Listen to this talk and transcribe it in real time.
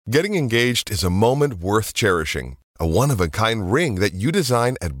Getting engaged is a moment worth cherishing. A one-of-a-kind ring that you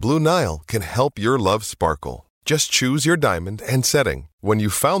design at Blue Nile can help your love sparkle. Just choose your diamond and setting. When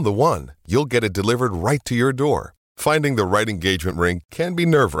you've found the one, you'll get it delivered right to your door. Finding the right engagement ring can be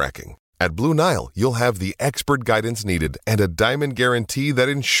nerve-wracking. At Blue Nile, you'll have the expert guidance needed and a diamond guarantee that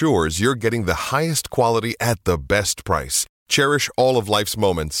ensures you're getting the highest quality at the best price. Cherish all of life's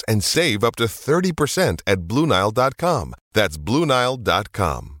moments and save up to 30% at BlueNile.com. That's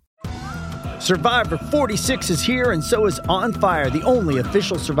BlueNile.com. Survivor 46 is here, and so is On Fire, the only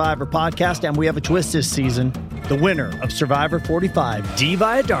official Survivor podcast, and we have a twist this season. The winner of Survivor 45, Dee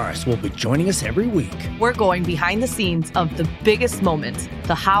Valladares, will be joining us every week. We're going behind the scenes of the biggest moments,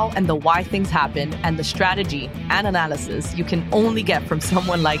 the how and the why things happen, and the strategy and analysis you can only get from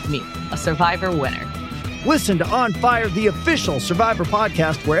someone like me, a Survivor winner. Listen to On Fire, the official Survivor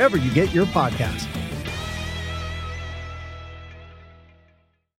podcast, wherever you get your podcasts.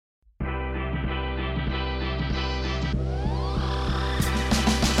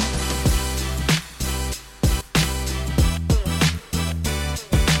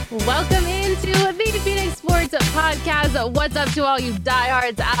 Welcome into the Phoenix Sports Podcast. What's up to all you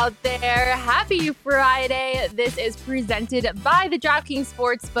diehards out there? Happy Friday. This is presented by the DraftKings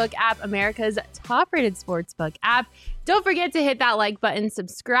Sportsbook app, America's top-rated sportsbook app. Don't forget to hit that like button,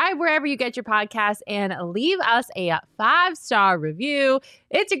 subscribe wherever you get your podcasts, and leave us a 5-star review.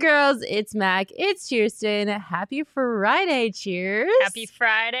 It's your girls. It's Mac. It's Kirsten. Happy Friday. Cheers. Happy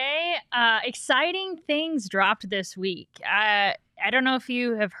Friday. Exciting things dropped this week. I don't know if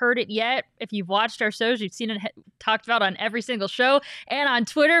you have heard it yet. If you've watched our shows, you've seen it talked about on every single show and on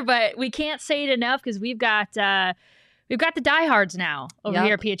Twitter, but we can't say it enough because we've got the diehards now over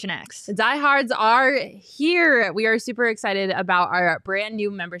here at PHNX. The diehards are here. We are super excited about our brand new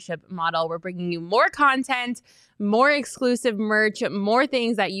membership model. We're bringing you more content, more exclusive merch, more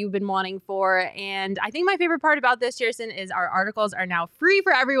things that you've been wanting for. And I think my favorite part about this, Kirsten, is our articles are now free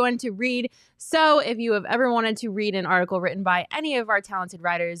for everyone to read. So if you have ever wanted to read an article written by any of our talented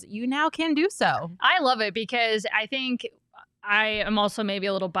writers, you now can do so. I love it because I think I am also maybe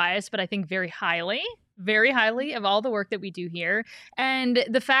a little biased, but I think very highly of all the work that we do here. And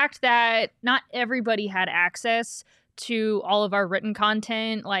the fact that not everybody had access to all of our written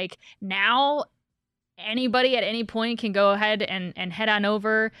content, like now anybody at any point can go ahead and head on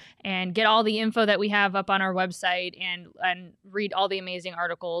over and get all the info that we have up on our website and read all the amazing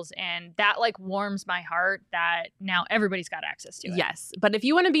articles. And that like warms my heart that now everybody's got access to it. Yes. But if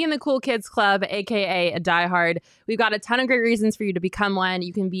you want to be in the Cool Kids Club, aka a diehard, we've got a ton of great reasons for you to become one.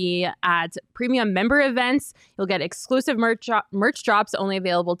 You can be at premium member events. You'll get exclusive merch drops only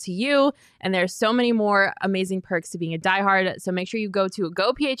available to you. And there's so many more amazing perks to being a diehard. So make sure you go to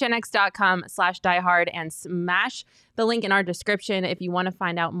gophnx.com/diehard and smash the link in our description if you want to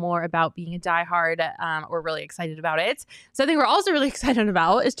find out more about being a diehard. We're really excited about it. Something we're also really excited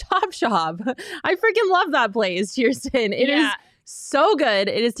about is Chop Shop. I freaking love that place, Kirsten. It is so good.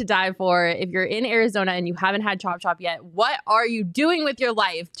 It is to die for. If you're in Arizona and you haven't had Chop Shop yet, what are you doing with your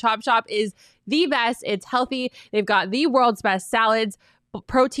life? Chop Shop is the best. It's healthy. They've got the world's best salads,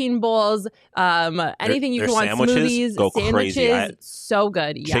 protein bowls, anything you can want, smoothies, go sandwiches, crazy. So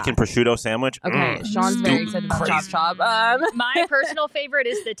good. Yeah. Chicken prosciutto sandwich. Okay, Sean's very excited about Chop Shop. My personal favorite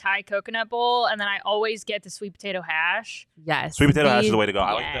is the Thai coconut bowl, and then I always get the sweet potato hash. Yes. Sweet potato hash is the way to go.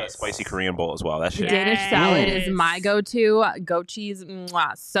 I like the spicy Korean bowl as well. That shit. Danish salad is my go-to. Goat cheese,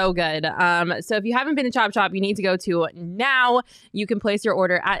 so good. So if you haven't been to Chop Shop, you need to go to now. You can place your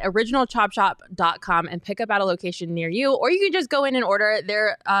order at originalchopshop.com and pick up at a location near you, or you can just go in and order.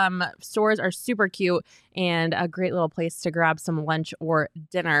 Their stores are super cute and a great little place to grab some lunch or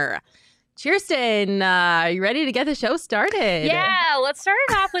dinner. Kirsten, are you ready to get the show started? Yeah, let's start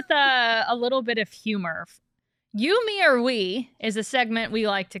it off with a little bit of humor. You, Me, or We is a segment we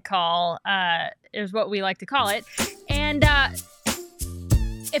like to call, is what we like to call it. And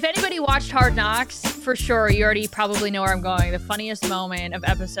if anybody watched Hard Knocks, for sure, you already probably know where I'm going. The funniest moment of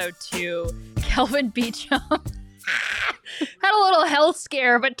episode 2, Kelvin Beachum had a little health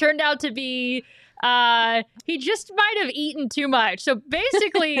scare, but turned out to be he just might have eaten too much. So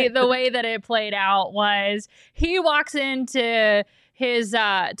basically the way that it played out was he walks into his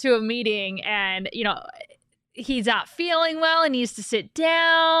to a meeting and, you know, he's not feeling well and needs to sit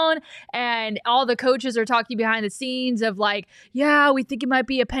down, and all the coaches are talking behind the scenes of like, yeah, we think it might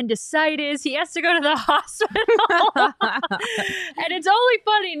be appendicitis. He has to go to the hospital. And it's only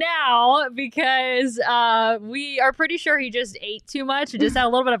funny now because we are pretty sure he just ate too much and just had a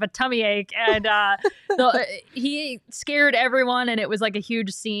little bit of a tummy ache, and he scared everyone, and it was like a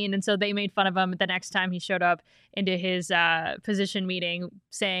huge scene, and so they made fun of him the next time he showed up into his position meeting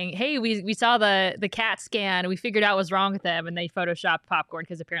saying, hey, we saw the CAT scan. We figured out what's wrong with him. And they photoshopped popcorn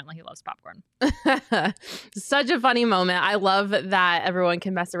because apparently he loves popcorn. Such a funny moment. I love that everyone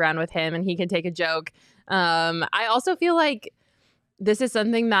can mess around with him and he can take a joke. I also feel like this is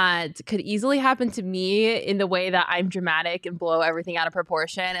something that could easily happen to me in the way that I'm dramatic and blow everything out of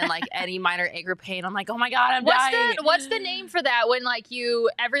proportion and like any minor ache or pain. I'm like, oh my God, I'm dying. What's the name for that when like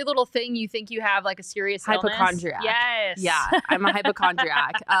every little thing you think you have like a serious hypochondriac. Illness? Yes. Yeah, I'm a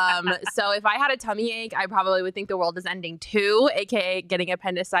hypochondriac. So if I had a tummy ache, I probably would think the world is ending too, aka getting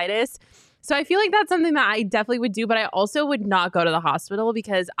appendicitis. So I feel like that's something that I definitely would do, but I also would not go to the hospital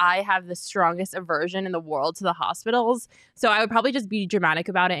because I have the strongest aversion in the world to the hospitals. So I would probably just be dramatic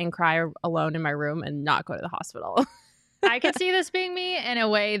about it and cry alone in my room and not go to the hospital. I could see this being me in a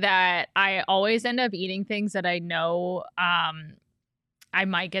way that I always end up eating things that I know I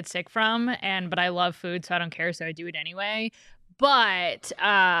might get sick from, but I love food, so I don't care, so I do it anyway. But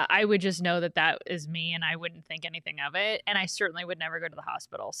I would just know that is me and I wouldn't think anything of it. And I certainly would never go to the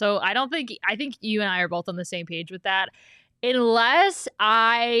hospital. So I think you and I are both on the same page with that. Unless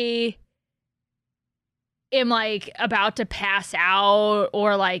I am like about to pass out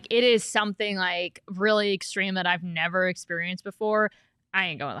or like it is something like really extreme that I've never experienced before, I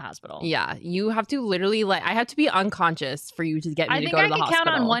ain't going to the hospital. Yeah, you have to literally I have to be unconscious for you to get me to go to the hospital. I think I can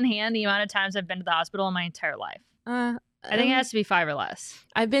count on one hand the amount of times I've been to the hospital in my entire life. I think it has to be 5 or less.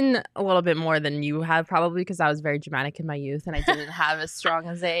 I've been a little bit more than you have probably because I was very dramatic in my youth and I didn't have as strong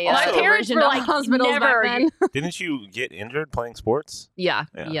as my parents were like hospitals never. back then. Didn't you get injured playing sports? Yeah.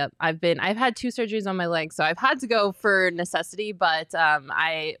 Yep. I've had 2 surgeries on my legs, so I've had to go for necessity, but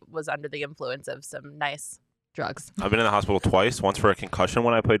I was under the influence of some nice drugs. I've been in the hospital twice, once for a concussion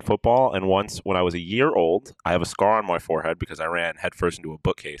when I played football, and once when I was a year old. I have a scar on my forehead because I ran headfirst into a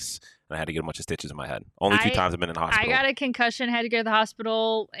bookcase, and I had to get a bunch of stitches in my head. Only 2 times I've been in the hospital. I got a concussion, had to go to the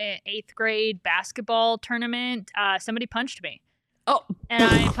hospital, 8th grade basketball tournament. Somebody punched me. Oh. And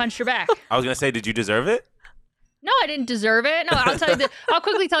I punched her back. I was going to say, did you deserve it? No, I didn't deserve it. No, I'll tell you. I'll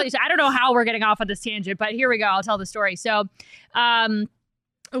quickly tell you. So I don't know how we're getting off on this tangent, but here we go. I'll tell the story. So,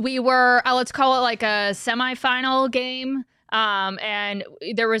 we were, let's call it like a semifinal game. And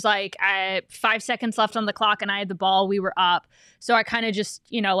there was like 5 seconds left on the clock and I had the ball. We were up. So I kind of just,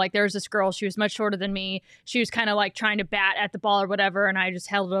 like there was this girl, she was much shorter than me. She was kind of like trying to bat at the ball or whatever. And I just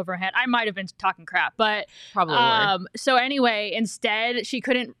held it over her head. I might've been talking crap, but probably so anyway, instead she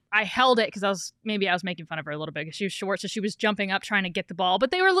couldn't, I held it because I was making fun of her a little bit because she was short. So she was jumping up trying to get the ball,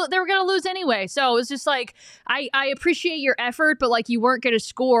 but they were going to lose anyway. So it was just like, I appreciate your effort, but like you weren't going to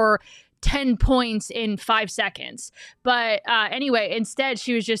score 10 points in 5 seconds. But anyway, instead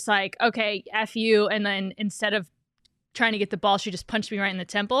she was just like, okay, F you. And then instead of trying to get the ball, she just punched me right in the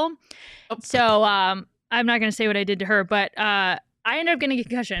temple. Oh. So I'm not going to say what I did to her, but I ended up getting a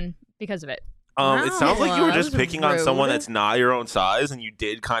concussion because of it. Wow. It sounds like you were just picking on someone that's not your own size, and you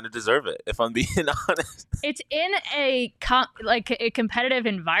did kind of deserve it, if I'm being honest. It's in a competitive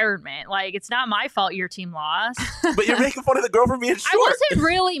environment. Like, it's not my fault your team lost. But you're making fun of the girl for being short. I wasn't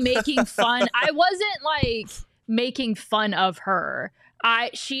really making fun. I wasn't, like, making fun of her.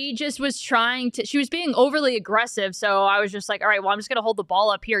 She just was she was being overly aggressive, so I was just like, all right, well, I'm just going to hold the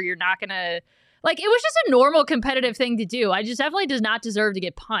ball up here. You're not going to... Like, it was just a normal competitive thing to do. I just definitely does not deserve to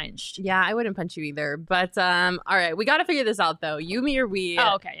get punched. Yeah, I wouldn't punch you either. But, all right, we got to figure this out, though. You, me, or we?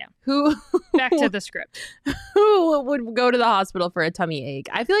 Oh, okay, yeah. Back to the script. Who would go to the hospital for a tummy ache?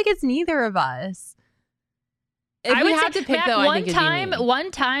 I feel like it's neither of us. If we had to pick, though, I think it'd be me. One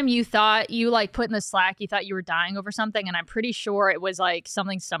time you thought, you like put in the Slack, you thought you were dying over something, and I'm pretty sure it was like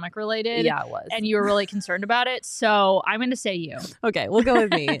something stomach related. Yeah, it was. And you were really concerned about it. So I'm going to say you. Okay, we'll go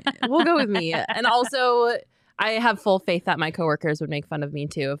with me. And also, I have full faith that my coworkers would make fun of me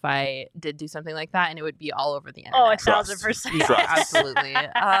too if I did do something like that, and it would be all over the internet. Oh, 1,000%. Yeah, absolutely.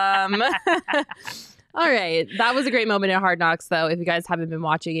 All right. That was a great moment in Hard Knocks, though. If you guys haven't been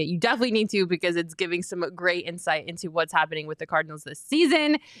watching it, you definitely need to because it's giving some great insight into what's happening with the Cardinals this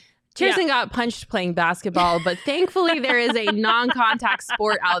season. Cheerson got punched playing basketball, but thankfully there is a non-contact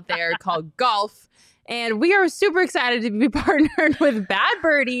sport out there called golf. And we are super excited to be partnered with Bad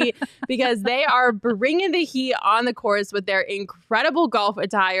Birdie because they are bringing the heat on the course with their incredible golf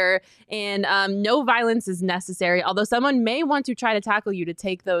attire, and no violence is necessary. Although someone may want to try to tackle you to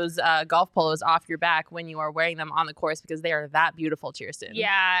take those golf polos off your back when you are wearing them on the course because they are that beautiful, Cheerson.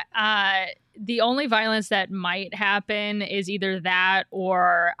 Yeah. The only violence that might happen is either that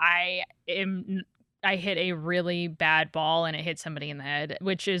or I hit a really bad ball and it hit somebody in the head,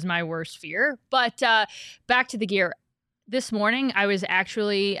 which is my worst fear. But back to the gear. this morning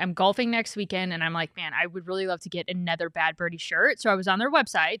I'm golfing next weekend, and I'm like, man, I would really love to get another Bad Birdie shirt. So I was on their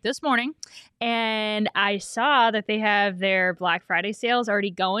website this morning, and I saw that they have their Black Friday sales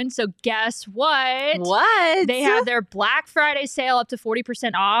already going. So guess what? What? They have their Black Friday sale up to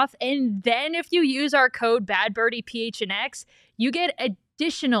 40% off. And then if you use our code Bad Birdie PHNX, you get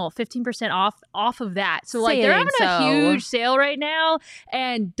additional 15% off of that. So like they're having a huge sale right now,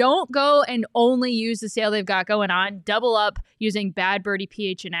 and don't go and only use the sale they've got going on. Double up using Bad Birdie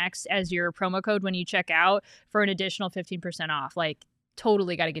PHNX as your promo code when you check out for an additional 15% off. Like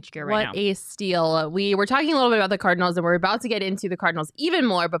totally got to get your gear right now. What a steal. We were talking a little bit about the Cardinals, and we're about to get into the Cardinals even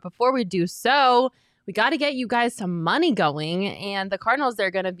more. But before we do so, we got to get you guys some money going. And the Cardinals,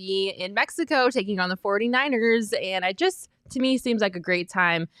 they're going to be in Mexico taking on the 49ers. And to me, seems like a great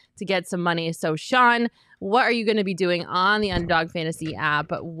time to get some money. So, Sean, what are you going to be doing on the Underdog Fantasy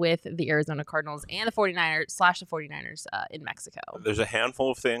app with the Arizona Cardinals and the 49ers in Mexico? There's a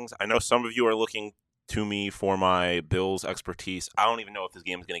handful of things. I know some of you are looking to me for my Bills expertise. I don't even know if this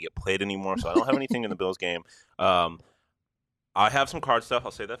game is going to get played anymore, so I don't have anything in the Bills game. I have some card stuff.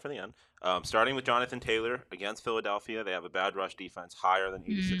 I'll say that for the end. Starting with Jonathan Taylor against Philadelphia. They have a bad rush defense, higher than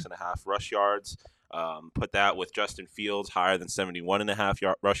 86.5 rush yards. Put that with Justin Fields, higher than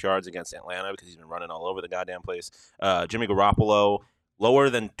 71.5 rush yards against Atlanta because he's been running all over the goddamn place. Jimmy Garoppolo, lower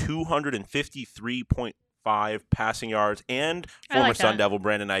than 253.5 passing yards, and former Sun Devil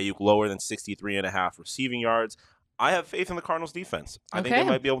Brandon Ayuk, lower than 63.5 receiving yards. I have faith in the Cardinals defense. I think they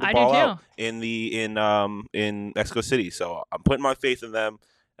might be able to ball out in Mexico City. So I'm putting my faith in them,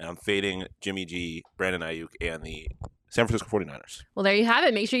 and I'm fading Jimmy G, Brandon Ayuk, and the San Francisco 49ers. Well, there you have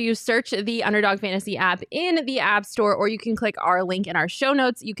it. Make sure you search the Underdog Fantasy app in the App Store, or you can click our link in our show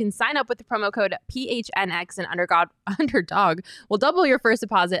notes. You can sign up with the promo code PHNX, and Underdog will double your first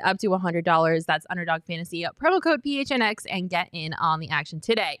deposit up to $100. That's Underdog Fantasy, promo code PHNX, and get in on the action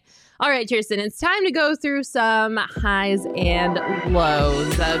today. All right, Kirsten, it's time to go through some highs and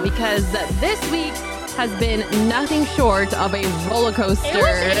lows because this week has been nothing short of a roller coaster.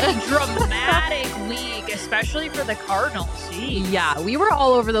 It was a dramatic week, especially for the Cardinals. Jeez. Yeah, we were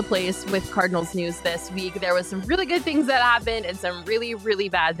all over the place with Cardinals news this week. There was some really good things that happened and some really, really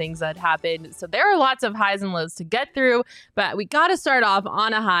bad things that happened. So there are lots of highs and lows to get through, but we got to start off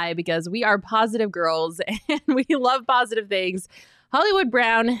on a high because we are positive girls and we love positive things. Hollywood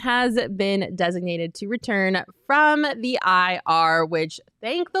Brown has been designated to return from the IR, which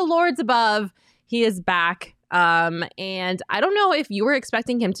thank the Lords above, he is back. And I don't know if you were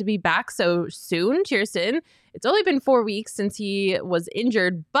expecting him to be back so soon, Kirsten. It's only been 4 weeks since he was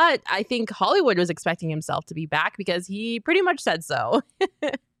injured, but I think Hollywood was expecting himself to be back because he pretty much said so.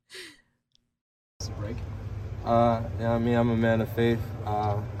 Yeah, I mean, I'm a man of faith.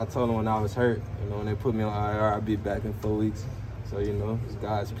 I told him when I was hurt, when they put me on IR, I'd be back in 4 weeks. So, it's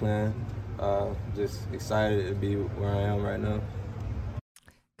God's plan. Just excited to be where I am right now.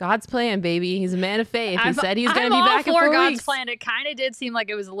 God's plan, baby. He's a man of faith. He said he's going to be back in 4 weeks. God's plan. It kind of did seem like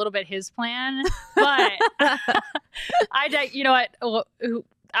it was a little bit his plan, but you know what?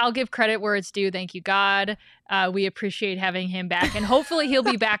 I'll give credit where it's due. Thank you, God. We appreciate having him back, and hopefully he'll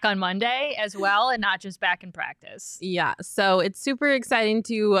be back on Monday as well, and not just back in practice. Yeah. So it's super exciting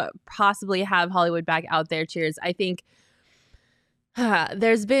to possibly have Hollywood back out there. Cheers. I think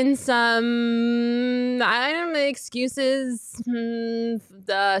there's been some, excuses,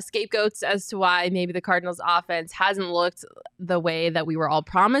 the scapegoats as to why maybe the Cardinals offense hasn't looked the way that we were all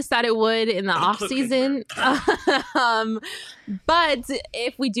promised that it would in the offseason. But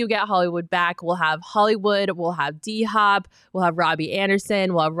if we do get Hollywood back, we'll have Hollywood, we'll have D-Hop, we'll have Robbie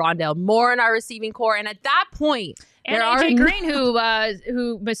Anderson, we'll have Rondale Moore in our receiving core. And at that point, and AJ Green,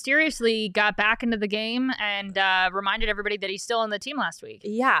 who mysteriously got back into the game and reminded everybody that he's still on the team last week.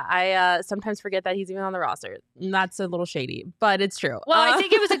 Yeah, I sometimes forget that he's even on the roster. That's a little shady, but it's true. Well, I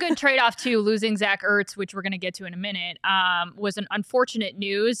think it was a good trade-off, too. Losing Zach Ertz, which we're going to get to in a minute, was an unfortunate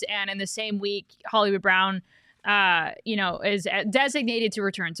news. And in the same week, Hollywood Brown is designated to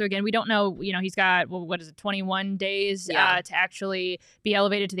return. So again, we don't know, he's got, 21 days to actually be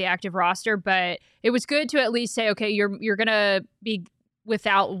elevated to the active roster, but it was good to at least say, okay, you're going to be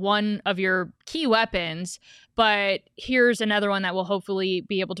without one of your key weapons, but here's another one that will hopefully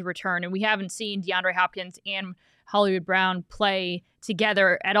be able to return. And we haven't seen DeAndre Hopkins and Hollywood Brown play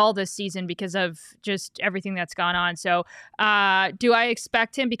together at all this season because of just everything that's gone on. So do I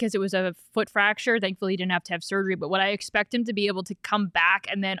expect him, because it was a foot fracture, thankfully he didn't have to have surgery, but would I expect him to be able to come back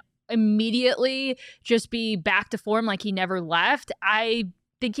and then immediately just be back to form like he never left? I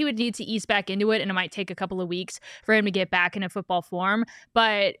think he would need to ease back into it, and it might take a couple of weeks for him to get back into football form.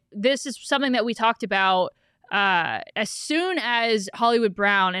 But this is something that we talked about as soon as Hollywood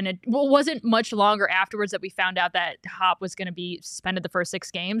Brown, and it wasn't much longer afterwards that we found out that Hop was going to be suspended the first 6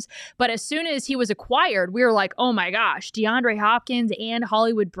 games. But as soon as he was acquired, we were like, oh my gosh, DeAndre Hopkins and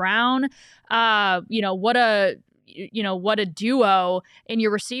Hollywood Brown, what a duo in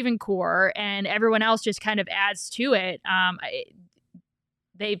your receiving core, and everyone else just kind of adds to it.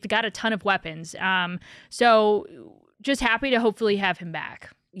 They've got a ton of weapons. So just happy to hopefully have him back.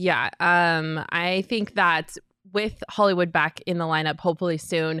 Yeah, I think that with Hollywood back in the lineup, hopefully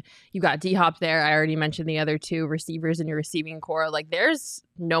soon, you got D-Hop there. I already mentioned the other 2 receivers in your receiving core. Like, there's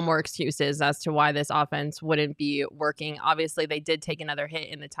no more excuses as to why this offense wouldn't be working. Obviously, they did take another hit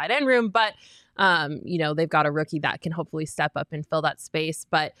in the tight end room, but, they've got a rookie that can hopefully step up and fill that space.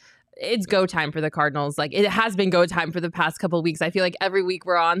 But it's go time for the Cardinals. Like, it has been go time for the past couple of weeks. I feel like every week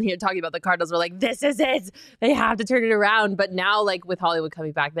we're on here talking about the Cardinals, we're like, this is it. They have to turn it around. But now, like, with Hollywood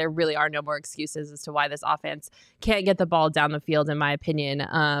coming back, there really are no more excuses as to why this offense can't get the ball down the field, in my opinion.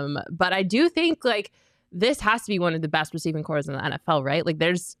 But I do think, like, this has to be one of the best receiving cores in the NFL, right? Like,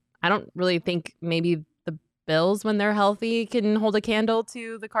 I don't really think maybe the Bills, when they're healthy, can hold a candle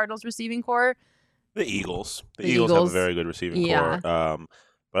to the Cardinals receiving core. The Eagles. The Eagles have a very good receiving core.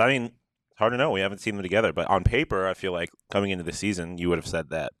 But I mean, it's hard to know. We haven't seen them together. But on paper, I feel like coming into the season, you would have said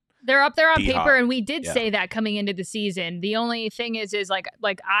that. They're up there on paper, and we did say that coming into the season. The only thing is like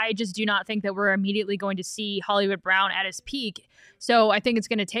I just do not think that we're immediately going to see Hollywood Brown at his peak. So I think it's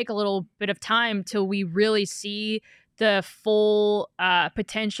going to take a little bit of time till we really see the full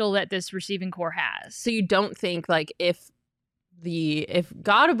potential that this receiving core has. So you don't think, like, if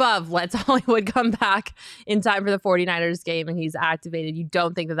God above lets Hollywood come back in time for the 49ers game and he's activated, you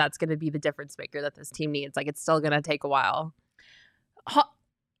don't think that that's going to be the difference maker that this team needs? Like, it's still going to take a while.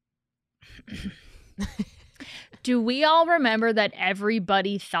 Do we all remember that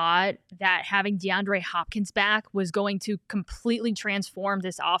everybody thought that having DeAndre Hopkins back was going to completely transform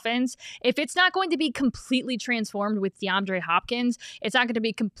this offense? If it's not going to be completely transformed with DeAndre Hopkins, it's not going to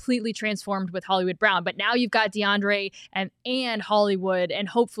be completely transformed with Hollywood Brown. But now you've got DeAndre and Hollywood, and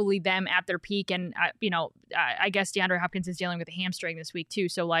hopefully them at their peak. And, I guess DeAndre Hopkins is dealing with a hamstring this week too.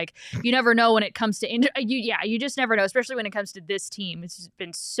 So, like, you never know when it comes to you just never know, especially when it comes to this team. It's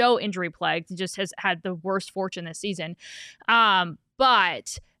been so injury plagued. It just has had the worst fortune this season.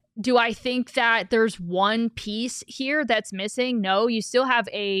 But do I think that there's one piece here that's missing? No, you still have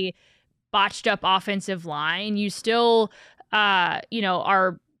a botched up offensive line. You still, are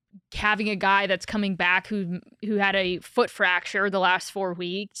having a guy that's coming back who had a foot fracture the last 4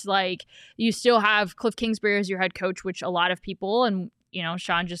 weeks. Like, you still have Cliff Kingsbury as your head coach, which a lot of people, and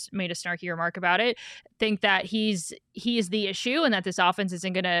Sean just made a snarky remark about it, think that he is the issue and that this offense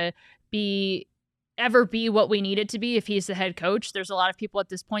isn't going to ever be what we need it to be if he's the head coach. There's a lot of people at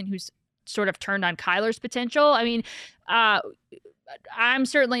this point who's sort of turned on Kyler's potential. I mean, I'm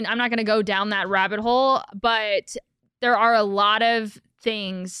not going to go down that rabbit hole, but there are a lot of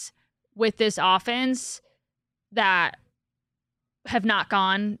things with this offense that have not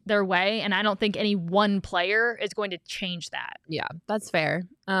gone their way, and I don't think any one player is going to change that. Yeah, that's fair.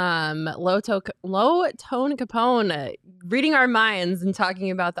 Low tone Capone reading our minds and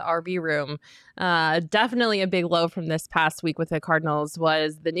talking about the RB room. Definitely a big low from this past week with the Cardinals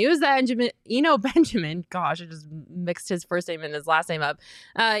was the news that Benjamin, gosh, I just mixed his first name and his last name up.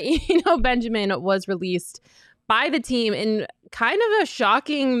 Benjamin was released by the team in kind of a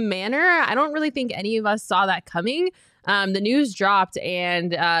shocking manner. I don't really think any of us saw that coming. The news dropped,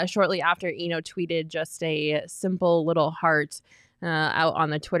 and shortly after, tweeted just a simple little heart out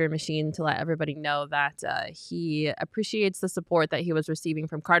on the Twitter machine to let everybody know that he appreciates the support that he was receiving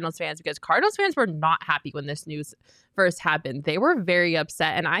from Cardinals fans, because Cardinals fans were not happy when this news first happened. They were very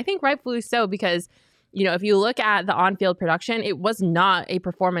upset, and I think rightfully so, because if you look at the on-field production, it was not a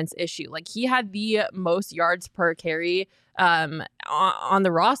performance issue. Like, he had the most yards per carry on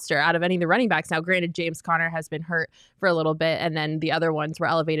the roster out of any of the running backs. Now, granted, James Conner has been hurt for a little bit, and then the other ones were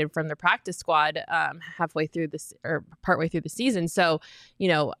elevated from the practice squad partway through the season. So,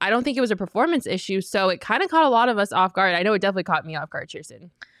 I don't think it was a performance issue. So it kind of caught a lot of us off guard. I know it definitely caught me off guard,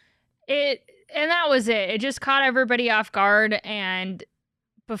 Kirsten. And that was it. It just caught everybody off guard, and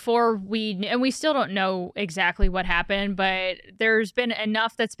we still don't know exactly what happened, but there's been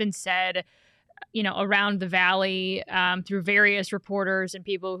enough that's been said, around the valley through various reporters and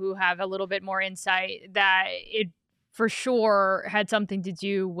people who have a little bit more insight that it for sure had something to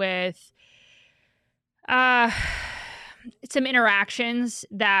do with some interactions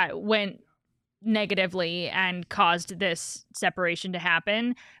that went negatively and caused this separation to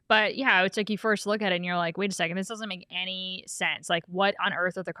happen. But yeah, it's like you first look at it and you're like, wait a second, this doesn't make any sense. Like, what on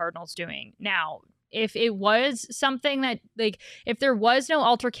earth are the Cardinals doing? Now, if it was something that, like, if there was no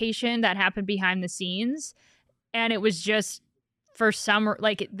altercation that happened behind the scenes and it was just for some,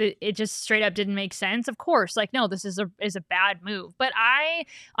 like, it just straight up didn't make sense, of course, like, no, this is a bad move. But I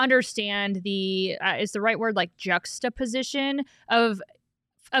understand the is the right word, like, juxtaposition of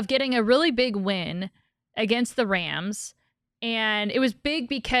getting a really big win against the Rams. And it was big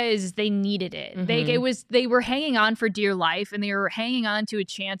because they needed it. They were hanging on for dear life, and they were hanging on to a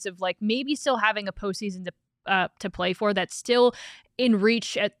chance of, like, maybe still having a postseason to play for that's still in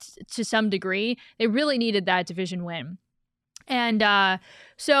reach to some degree. They really needed that division win. And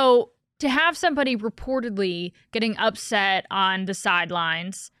so to have somebody reportedly getting upset on the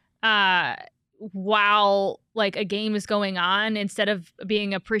sidelines while, like, a game is going on, instead of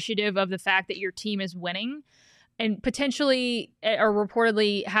being appreciative of the fact that your team is winning, and potentially or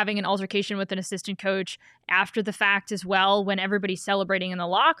reportedly having an altercation with an assistant coach after the fact as well, when everybody's celebrating in the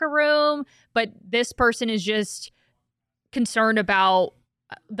locker room, but this person is just concerned about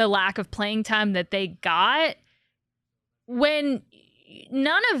the lack of playing time that they got. When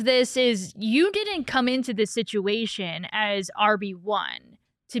none of this is, you didn't come into this situation as RB1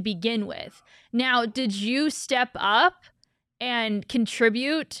 to begin with. Now, did you step up and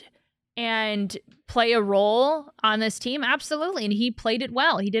contribute and play a role on this team? Absolutely. And he played it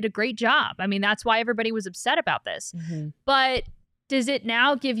well. He did a great job. I mean, that's why everybody was upset about this. But does it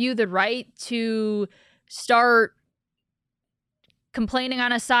now give you the right to start complaining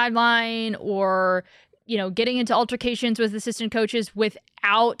on a sideline or, you know, getting into altercations with assistant coaches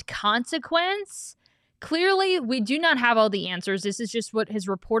without consequence? Clearly, we do not have all the answers. This is just what has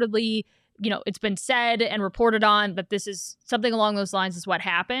reportedly, you know, it's been said and reported on, that this is something along those lines is what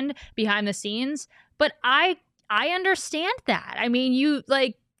happened behind the scenes. But I understand that. I mean, you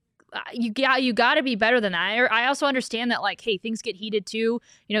got to be better than that. I also understand that, like, hey, things get heated too.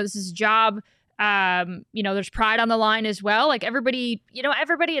 You know, this is a job. You know, there's pride on the line as well. Like, everybody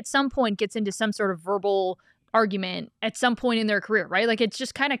at some point gets into some sort of verbal argument at some point in their career, right? Like, it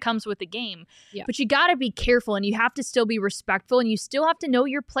just kind of comes with the game. Yeah. But you got to be careful, and you have to still be respectful, and you still have to know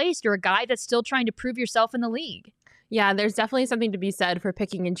your place. You're a guy that's still trying to prove yourself in the league. Yeah, there's definitely something to be said for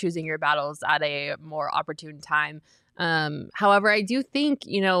picking and choosing your battles at a more opportune time. However, I do think,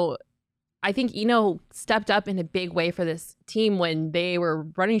 I think Eno stepped up in a big way for this team when they were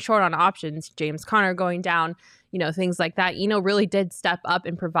running short on options. James Conner going down, things like that. Eno really did step up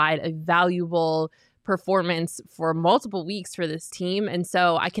and provide a valuable performance for multiple weeks for this team. And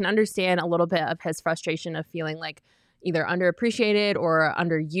so I can understand a little bit of his frustration of feeling like either underappreciated or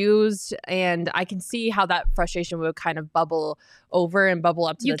underused. And I can see how that frustration would kind of bubble over and bubble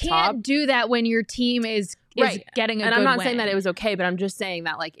up to the top. You can't do that when your team is right. Getting a and good I'm not win. saying that it was okay, but I'm just saying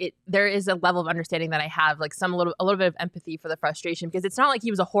that there is a level of understanding that I have, like a little bit of empathy for the frustration, because it's not like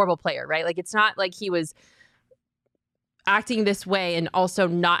he was a horrible player, right? Like, it's not like he was acting this way and also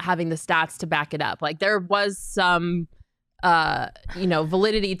not having the stats to back it up. Like, there was some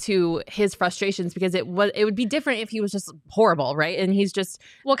validity to his frustrations, because it would be different if he was just horrible, right? And he's just...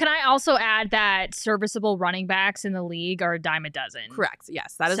 Well, can I also add that serviceable running backs in the league are a dime a dozen? Correct.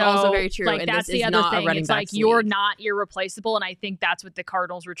 Yes, that is also very true. Like, and that's this the is other not thing. A running it's like, backs you're league. not irreplaceable, and I think that's what the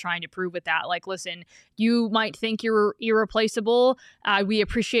Cardinals were trying to prove with that. Like, listen, you might think you're irreplaceable. We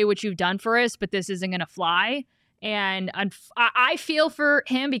appreciate what you've done for us, but this isn't going to fly. And I feel for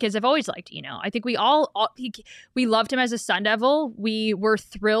him, because I've always liked Eno. I think we loved him as a Sun Devil. We were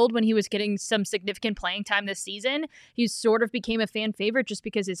thrilled when he was getting some significant playing time this season. He sort of became a fan favorite just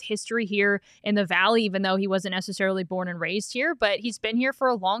because his history here in the Valley, even though he wasn't necessarily born and raised here, but he's been here for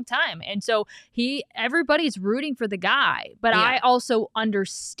a long time. And so everybody's rooting for the guy, but I also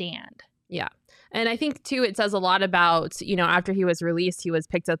understand. Yeah. And I think, too, it says a lot about, after he was released, he was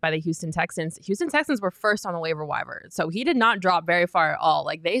picked up by the Houston Texans. Houston Texans were first on the waiver wire. So he did not drop very far at all.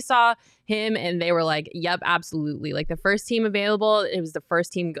 Like, they saw him and they were like, yep, absolutely. Like, the first team available, it was the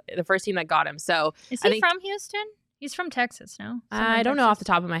first team that got him. So is he from Houston? He's from Texas, no? I don't know off the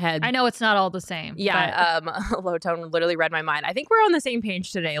top of my head. I know it's not all the same. Yeah, Low Tone literally read my mind. I think we're on the same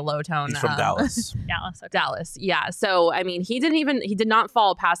page today, Low Tone. He's from Dallas. Dallas, okay. Dallas, yeah. So, I mean, he did not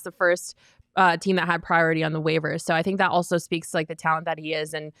fall past the first team that had priority on the waivers. So I think that also speaks to, like, the talent that he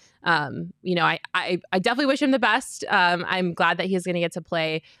is. And, I definitely wish him the best. I'm glad that he's going to get to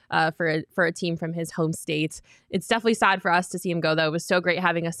play for a team from his home state. It's definitely sad for us to see him go, though. It was so great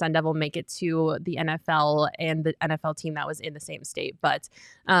having a Sun Devil make it to the NFL and the NFL team that was in the same state. But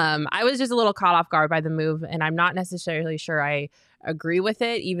I was just a little caught off guard by the move, and I'm not necessarily sure I agree with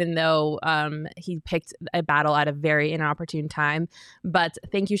it, even though he picked a battle at a very inopportune time. But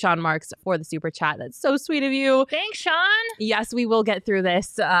thank you, Sean Marks, for the super chat. That's so sweet of you. Thanks, Sean. Yes, we will get through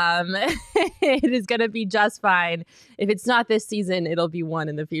this. It is going to be just fine. If it's not this season, it'll be one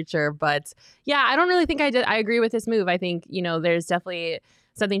in the future. But yeah, I don't really think I agree with this move. I think, there's definitely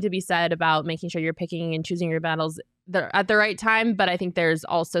something to be said about making sure you're picking and choosing your battles at the right time. But I think there's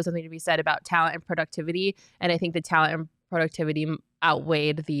also something to be said about talent and productivity. And I think the talent and productivity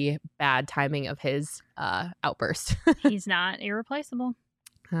outweighed the bad timing of his outburst. He's not irreplaceable.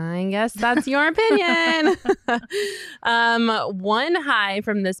 I guess that's your opinion. One high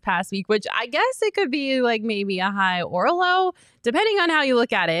from this past week, which I guess it could be like maybe a high or a low, depending on how you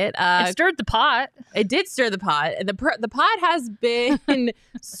look at it. It stirred the pot. It did stir the pot. The pot has been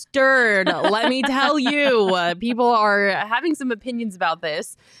stirred, let me tell you. People are having some opinions about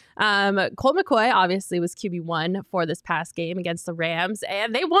this. Colt McCoy obviously was QB1 for this past game against the Rams,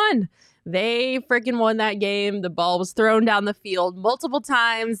 and they won. They freaking won that game. The ball was thrown down the field multiple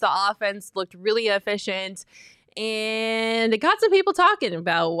times. The offense looked really efficient. And it got some people talking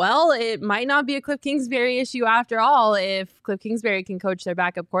about, well, it might not be a Cliff Kingsbury issue after all if Cliff Kingsbury can coach their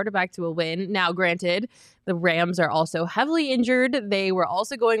backup quarterback to a win. Now, granted, the Rams are also heavily injured. They were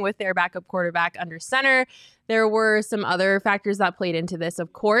also going with their backup quarterback under center. There were some other factors that played into this.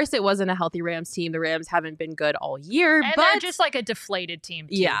 Of course, it wasn't a healthy Rams team. The Rams haven't been good all year. And they're just like a deflated team,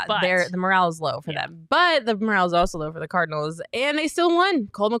 too. Yeah, the morale is low for them. But the morale is also low for the Cardinals. And they still won.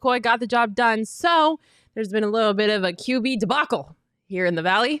 Colt McCoy got the job done. So there's been a little bit of a QB debacle here in the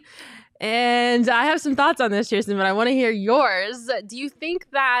Valley. And I have some thoughts on this, Kirsten, but I want to hear yours. Do you think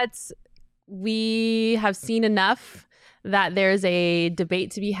that we have seen enough that there's a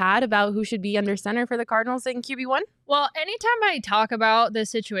debate to be had about who should be under center for the Cardinals in QB1? Well, anytime I talk about this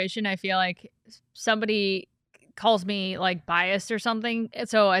situation, I feel like somebody calls me like biased or something.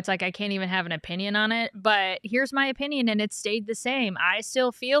 So it's like I can't even have an opinion on it. But here's my opinion, and it stayed the same. I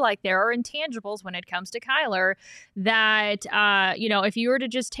still feel like there are intangibles when it comes to Kyler that, if you were to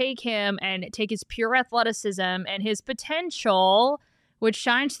just take him and take his pure athleticism and his potential, which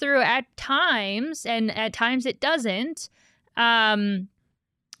shines through at times, and at times it doesn't.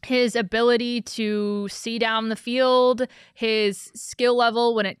 His ability to see down the field, his skill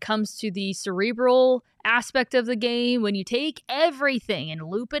level when it comes to the cerebral aspect of the game, when you take everything and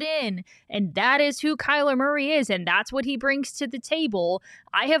loop it in, and that is who Kyler Murray is, and that's what he brings to the table.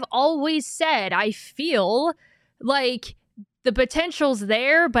 I have always said I feel like the potential's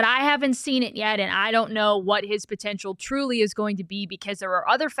there, but I haven't seen it yet, and I don't know what his potential truly is going to be because there are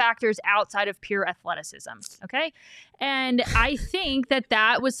other factors outside of pure athleticism, okay? And I think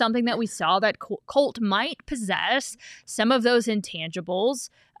that was something that we saw that Colt might possess, some of those intangibles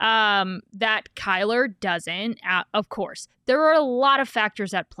that Kyler doesn't. Of course, there are a lot of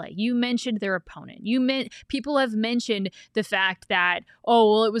factors at play. You mentioned their opponent. People have mentioned the fact that,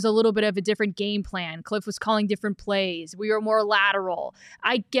 it was a little bit of a different game plan. Cliff was calling different plays. We were more lateral.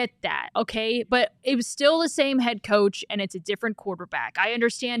 I get that, okay? But it was still the same head coach, and it's a different quarterback. I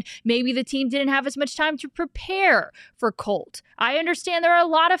understand maybe the team didn't have as much time to prepare for Colt. I understand there are a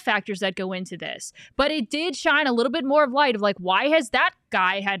lot of factors that go into this, but it did shine a little bit more of light of like, why has that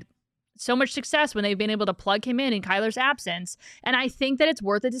guy had so much success when they've been able to plug him in Kyler's absence? And I think that it's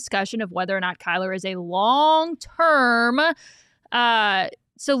worth a discussion of whether or not Kyler is a long-term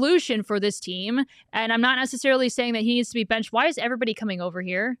solution for this team. And I'm not necessarily saying that he needs to be benched. Why is everybody coming over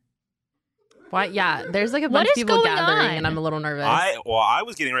here? Why? Yeah, there's like a bunch of people gathering, and I'm a little nervous. I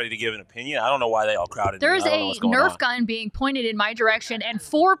was getting ready to give an opinion. I don't know why they all crowded. There's a Nerf gun being pointed in my direction, and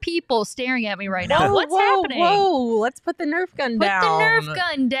 4 people staring at me right now. What's happening? Whoa! Let's put the Nerf gun down. Put the Nerf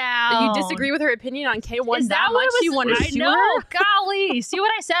gun down. You disagree with her opinion on K1 Is that much? You want to sue her? Golly! See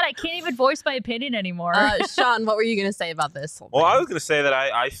what I said? I can't even voice my opinion anymore. Sean, what were you going to say about this? Well, I was going to say that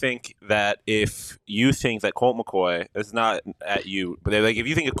I think that if you think that Colt McCoy is not at you, but like if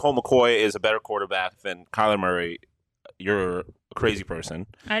you think Colt McCoy is a better quarterback than Kyler Murray, you're a crazy person.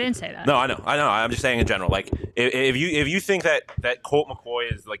 I didn't say that. No, I know. I'm just saying in general. Like, if you think that Colt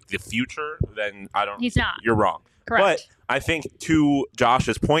McCoy is like the future, then I don't. He's not. You're wrong. Correct. But I think to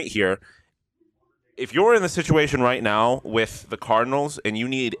Josh's point here, if you're in the situation right now with the Cardinals and you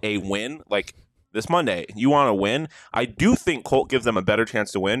need a win, like this Monday, you want to win, I do think Colt gives them a better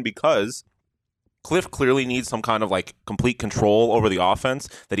chance to win because Cliff clearly needs some kind of like complete control over the offense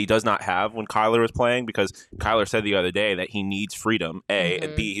that he does not have when Kyler is playing, because Kyler said the other day that he needs freedom, A,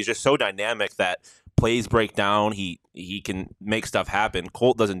 and B, he's just so dynamic that plays break down. He he can make stuff happen.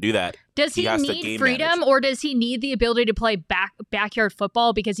 Colt doesn't do that. Does he has to need game freedom, manage. or does he need the ability to play backyard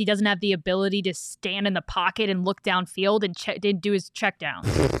football because he doesn't have the ability to stand in the pocket and look downfield and do his check down?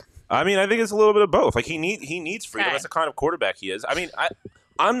 I mean, I think it's a little bit of both. Like he needs freedom. Okay. That's the kind of quarterback he is. I mean,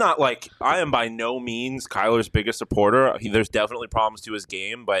 I'm not like, I am by no means Kyler's biggest supporter. There's definitely problems to his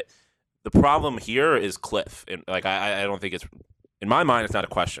game, but the problem here is Cliff. And like, I don't think it's, in my mind, it's not a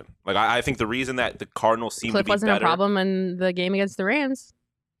question. Like, I think the reason that the Cardinals seem Cliff to be wasn't better a problem in the game against the Rams.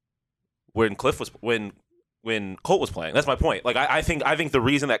 when Cliff was when Colt was playing. That's my point. Like, I think the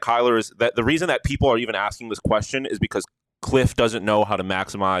reason that Kyler is that the reason that people are even asking this question is because Cliff doesn't know how to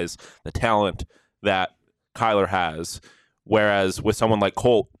maximize the talent that Kyler has. Whereas with someone like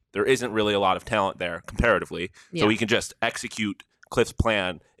Colt, there isn't really a lot of talent there comparatively. Yeah. So he can just execute Cliff's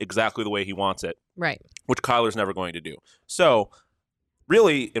plan exactly the way he wants it. Right. Which Kyler's never going to do. So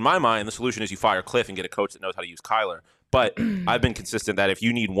really, in my mind, the solution is you fire Cliff and get a coach that knows how to use Kyler. But I've been consistent that if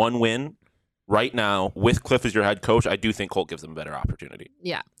you need one win right now with Cliff as your head coach, I do think Colt gives them a better opportunity.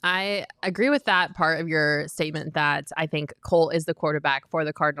 Yeah, I agree with that part of your statement that I think Colt is the quarterback for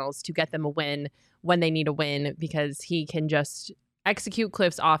the Cardinals to get them a win when they need a win because he can just execute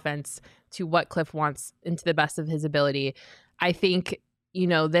Cliff's offense to what Cliff wants and to the best of his ability. I think,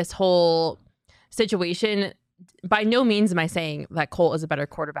 this whole situation, by no means am I saying that Colt is a better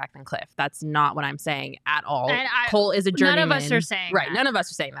quarterback than Cliff. That's not what I'm saying at all. Colt is a journeyman. None of us are saying right. that. None of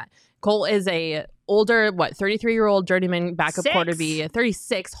us are saying that. Colt is a older, 33-year-old journeyman backup quarterback.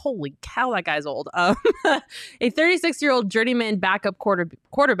 36. Holy cow, that guy's old. A 36-year-old journeyman backup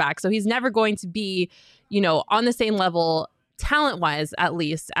quarterback. So he's never going to be, on the same level talent-wise, at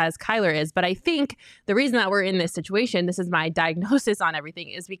least, as Kyler is. But I think the reason that we're in this situation, this is my diagnosis on everything,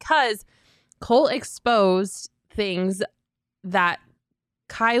 is because Colt exposed things that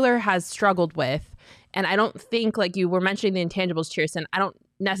Kyler has struggled with. And I don't think, like you were mentioning the intangibles, Cheerson, I don't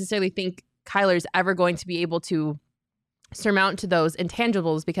necessarily think Kyler's ever going to be able to surmount to those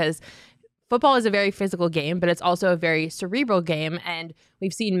intangibles because football is a very physical game, but it's also a very cerebral game. And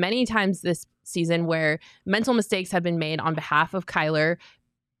we've seen many times this season where mental mistakes have been made on behalf of Kyler.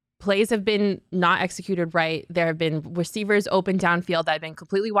 Plays have been not executed right. There have been receivers open downfield that have been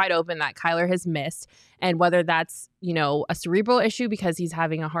completely wide open that Kyler has missed. And whether that's, a cerebral issue because he's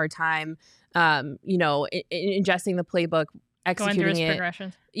having a hard time, ingesting the playbook, executing going through his it.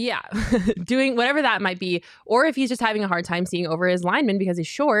 progressions. Yeah. Doing whatever that might be. Or if he's just having a hard time seeing over his lineman because he's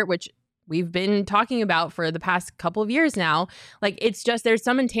short, which we've been talking about for the past couple of years now. Like, it's just, there's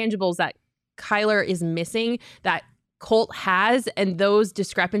some intangibles that Kyler is missing that Colt has, and those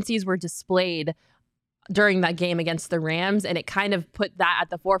discrepancies were displayed during that game against the Rams, and it kind of put that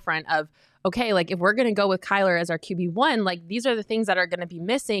at the forefront of, okay, like if we're going to go with Kyler as our QB1, like these are the things that are going to be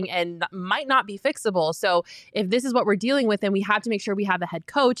missing and might not be fixable. So if this is what we're dealing with, then we have to make sure we have a head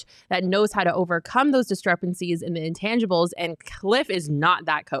coach that knows how to overcome those discrepancies in the intangibles. And Cliff is not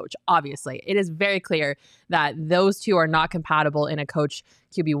that coach, obviously. It is very clear that those two are not compatible in a coach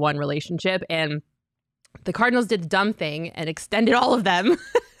QB1 relationship. And the Cardinals did the dumb thing and extended all of them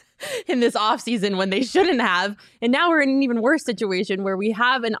in this offseason when they shouldn't have. And now we're in an even worse situation where we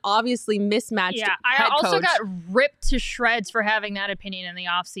have an obviously mismatched I also coach. got ripped to shreds for having that opinion in the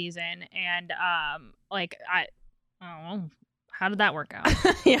offseason. And I don't know. How did that work out?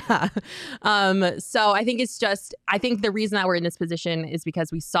 Yeah. So I think I think the reason that we're in this position is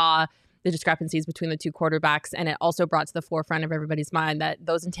because we saw the discrepancies between the two quarterbacks. And it also brought to the forefront of everybody's mind that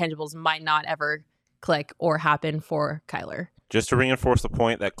those intangibles might not ever click or happen for Kyler. Just to reinforce the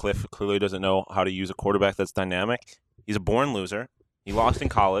point that Cliff clearly doesn't know how to use a quarterback that's dynamic, he's a born loser. He lost in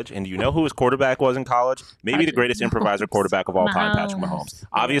college, and do you know who his quarterback was in college? Maybe the greatest improviser quarterback of all time, Patrick Mahomes.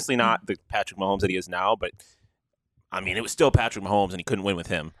 Obviously not the Patrick Mahomes that he is now, but I mean, it was still Patrick Mahomes, and he couldn't win with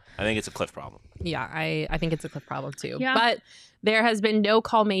him. I think it's a Cliff problem. Yeah, I think it's a Cliff problem too. Yeah. But there has been no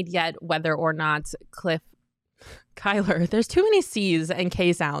call made yet whether or not Kyler, there's too many C's and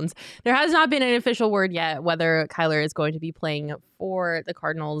K sounds. There has not been an official word yet whether Kyler is going to be playing for the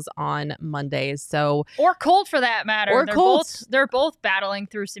Cardinals on Monday. So, or Colt for that matter. Or Colt. They're both battling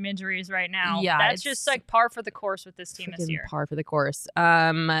through some injuries right now. Yeah, that's just like par for the course with this team this freaking year. par for the course.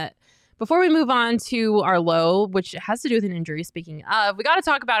 Before we move on to our low, which has to do with an injury, speaking of, we got to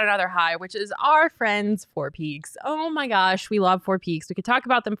talk about another high, which is our friends, Four Peaks. Oh my gosh, we love Four Peaks. We could talk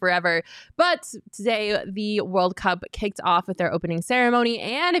about them forever. But today, the World Cup kicked off with their opening ceremony.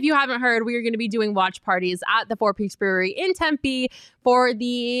 And if you haven't heard, we are going to be doing watch parties at the Four Peaks Brewery in Tempe for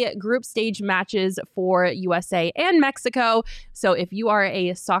the group stage matches for USA and Mexico. So if you are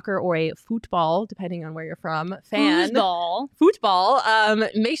a soccer or a football, depending on where you're from, fan, Foosball. football,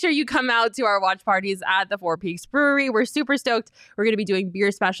 make sure you come out to our watch parties at the Four Peaks Brewery. We're super stoked. We're going to be doing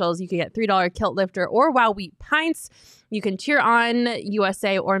beer specials. You can get $3 kilt lifter or Wow Wheat pints. You can cheer on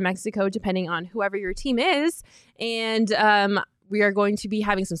USA or Mexico, depending on whoever your team is. And we are going to be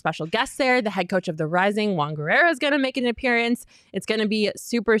having some special guests there. The head coach of the Rising, Juan Guerrero, is going to make an appearance. It's going to be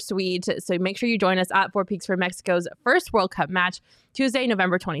super sweet. So make sure you join us at Four Peaks for Mexico's first World Cup match, Tuesday,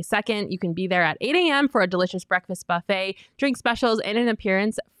 November 22nd. You can be there at 8 a.m. for a delicious breakfast buffet, drink specials, and an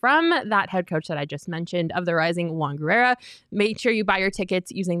appearance from that head coach that I just mentioned of the Rising, Juan Guerrero. Make sure you buy your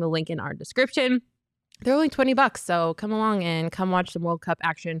tickets using the link in our description. They're only $20, so come along and come watch some World Cup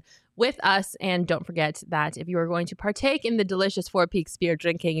action with us. And don't forget that if you are going to partake in the delicious Four Peaks beer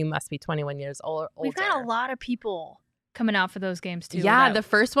drinking, you must be 21 years old. We've got a lot of people coming out for those games too. Yeah, the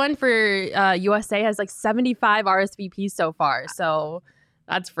first one for USA has like 75 RSVPs so far. So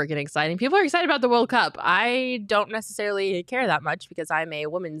that's freaking exciting. People are excited about the World Cup. I don't necessarily care that much because I'm a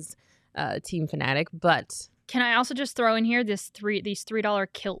women's team fanatic, but... Can I also just throw in here these $3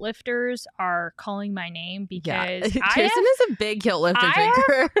 kilt lifters are calling my name because Kirsten is a big kilt lifter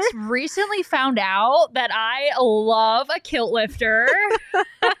drinker. I have recently found out that I love a kilt lifter.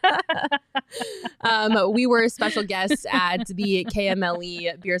 We were special guests at the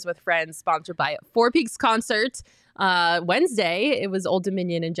KMLE Beers with Friends sponsored by Four Peaks concert. Wednesday, it was Old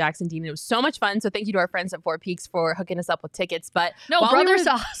Dominion in Jackson Dean. It was so much fun. So thank you to our friends at Four Peaks for hooking us up with tickets. But Brothers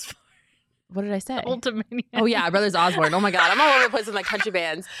Osborne. What did I say? Old Dominion. Oh yeah, Brothers Osborne. Oh my God, I'm all over the place with my country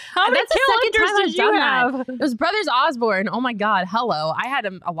bands. How many kilometers did you have? It was Brothers Osborne. Oh my God, hello. I had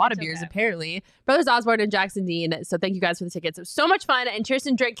a lot of beers apparently. Brothers Osborne and Jackson Dean. So thank you guys for the tickets. It was so much fun. And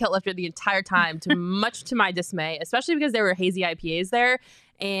Kirsten drank kilt lifter the entire time, much to my dismay, especially because there were hazy IPAs there.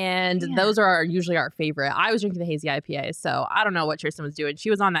 And those are usually our favorite. I was drinking the hazy IPA, so I don't know what Kirsten was doing. She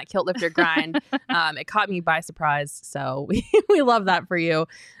was on that kilt lifter grind. It caught me by surprise, so we love that for you.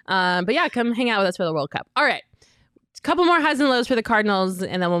 But yeah, come hang out with us for the World Cup. All right, a couple more highs and lows for the Cardinals,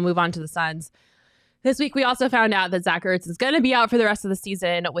 and then we'll move on to the Suns. This week, we also found out that Zach Ertz is going to be out for the rest of the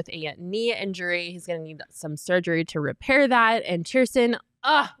season with a knee injury. He's going to need some surgery to repair that. And Kirsten,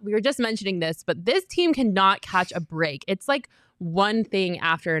 we were just mentioning this, but this team cannot catch a break. It's like one thing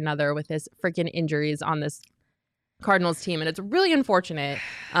after another with this freaking injuries on this Cardinals team, and it's really unfortunate.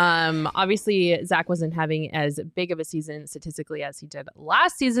 Obviously, Zach wasn't having as big of a season statistically as he did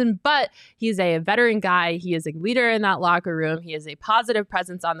last season, but he's a veteran guy. He is a leader in that locker room. He is a positive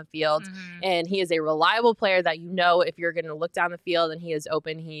presence on the field, and he is a reliable player that if you're going to look down the field and he is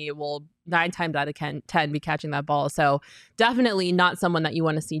open, he will 9 times out of 10 be catching that ball. So definitely not someone that you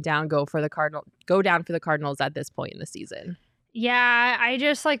want to see go down for the Cardinals at this point in the season. Yeah, I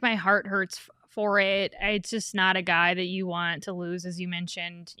just my heart hurts for it. It's just not a guy that you want to lose, as you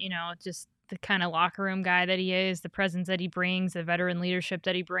mentioned, just the kind of locker room guy that he is, the presence that he brings, the veteran leadership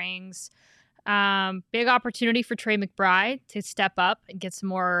that he brings. Big opportunity for Trey McBride to step up and get some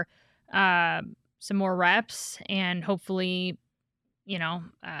more reps and hopefully,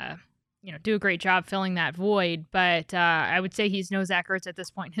 do a great job filling that void. But I would say he's no Zach Ertz at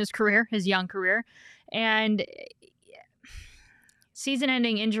this point in his young career. And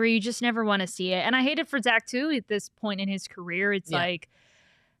season-ending injury, you just never want to see it. And I hate it for Zach, too, at this point in his career. It's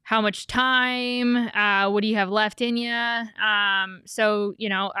how much time? What do you have left in you? So,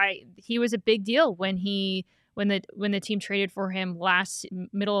 he was a big deal when the team traded for him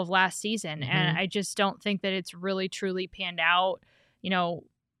middle of last season. Mm-hmm. And I just don't think that it's really, truly panned out.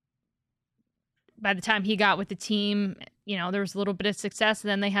 By the time he got with the team, there was a little bit of success, and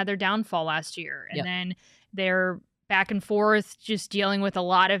then they had their downfall last year. And then they're back and forth, just dealing with a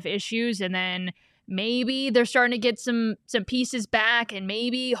lot of issues, and then maybe they're starting to get some pieces back, and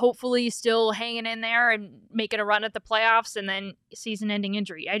maybe hopefully still hanging in there and making a run at the playoffs, and then season-ending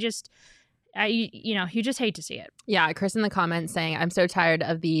injury. You just hate to see it. Yeah, Chris in the comments saying, I'm so tired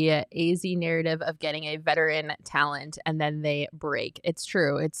of the AZ narrative of getting a veteran talent and then they break. It's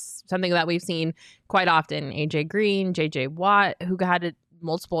true. It's something that we've seen quite often. AJ Green, JJ Watt, who had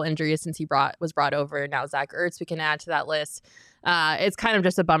multiple injuries since he was brought over. Now Zach Ertz, we can add to that list. It's kind of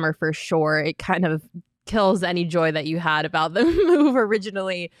just a bummer for sure. It kind of kills any joy that you had about the move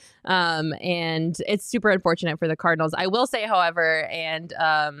originally. And it's super unfortunate for the Cardinals. I will say, however, and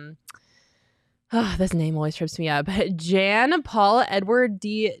this name always trips me up, Jan Paul Edward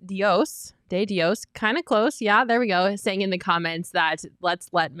Dios, De Dios, kind of close. Yeah, there we go. Saying in the comments that let's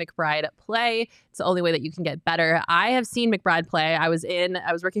let McBride play. It's the only way that you can get better. I have seen McBride play. I was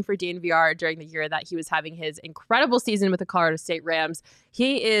working for DNVR during the year that he was having his incredible season with the Colorado State Rams.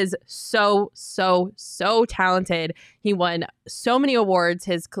 He is so talented. He won so many awards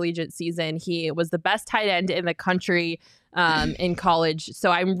his collegiate season. He was the best tight end in the country in college.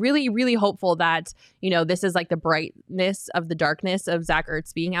 So I'm really hopeful that, this is like the brightness of the darkness of Zach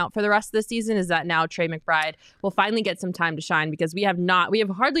Ertz being out for the rest of the season, is that now Trey McBride will finally get some time to shine, because we have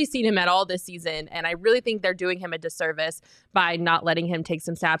hardly seen him at all this season. And I really think they're doing him a disservice by not letting him take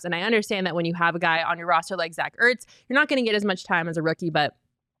some snaps. And I understand that when you have a guy on your roster like Zach Ertz, you're not going to get as much time as a rookie, but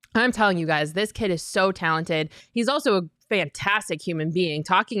I'm telling you guys, this kid is so talented. He's also a fantastic human being,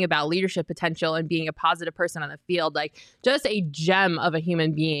 talking about leadership potential and being a positive person on the field, like just a gem of a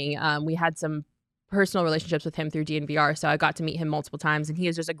human being. We had some personal relationships with him through DNVR, so I got to meet him multiple times, and he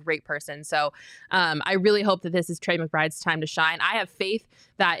is just a great person. So I really hope that this is Trey McBride's time to shine. I have faith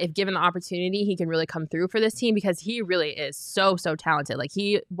that if given the opportunity, he can really come through for this team, because he really is so talented. Like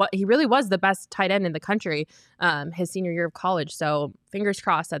he really was the best tight end in the country his senior year of college. So fingers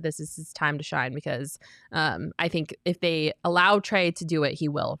crossed that this is his time to shine, because I think if they allow Trey to do it, he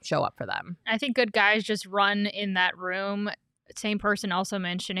will show up for them. I think good guys just run in that room. Same person also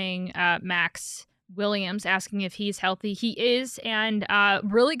mentioning Max Williams, asking if he's healthy. He is, and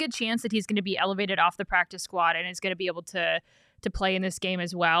really good chance that he's going to be elevated off the practice squad and is going to be able to play in this game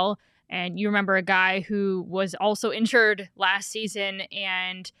as well. And you remember a guy who was also injured last season,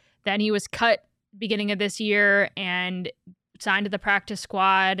 and then he was cut beginning of this year and signed to the practice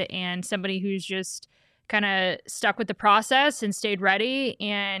squad, and somebody who's just kind of stuck with the process and stayed ready.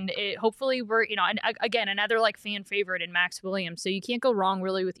 And hopefully we're, and again, another like fan favorite in Max Williams. So you can't go wrong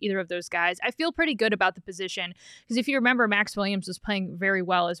really with either of those guys. I feel pretty good about the position, because if you remember, Max Williams was playing very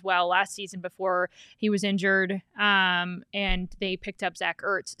well as well last season before he was injured, and they picked up Zach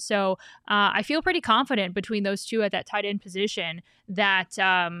Ertz. So I feel pretty confident between those two at that tight end position that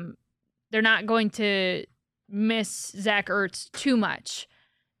they're not going to miss Zach Ertz too much.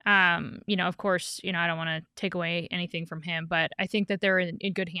 Of course, I don't want to take away anything from him, but I think that they're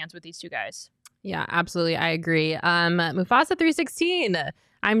in good hands with these two guys. Yeah, absolutely. I agree. Mufasa 316.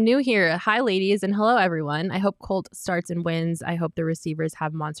 I'm new here. Hi, ladies, and hello, everyone. I hope Colt starts and wins. I hope the receivers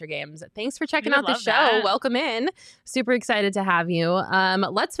have monster games. Thanks for checking out the show. That. Welcome in. Super excited to have you.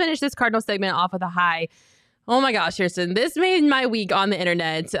 Let's finish this Cardinal segment off with a high. Oh my gosh, Kirsten, this made my week on the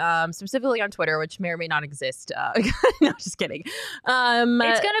internet, specifically on Twitter, which may or may not exist. No, just kidding.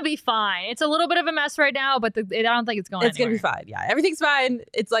 It's going to be fine. It's a little bit of a mess right now, but I don't think it's going anywhere. It's going to be fine. Yeah, everything's fine.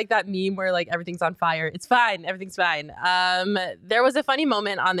 It's like that meme where like everything's on fire. It's fine. Everything's fine. There was a funny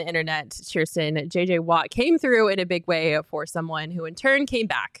moment on the internet, Kirsten. JJ Watt came through in a big way for someone who in turn came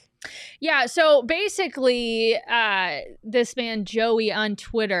back. Yeah, so basically, this man Joey on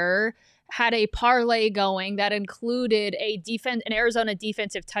Twitter had a parlay going that included an Arizona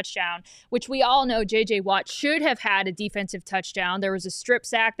defensive touchdown, which we all know JJ Watt should have had a defensive touchdown. There was a strip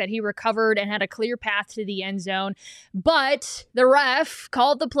sack that he recovered and had a clear path to the end zone, but the ref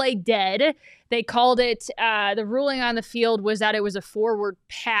called the play dead. They called it, the ruling on the field was that it was a forward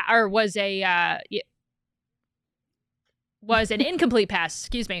pass, or was an incomplete pass,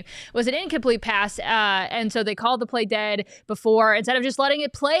 and so they called the play dead before, instead of just letting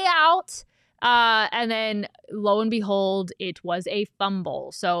it play out, and then lo and behold, it was a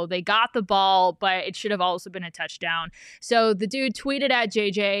fumble. So they got the ball, but it should have also been a touchdown. So the dude tweeted at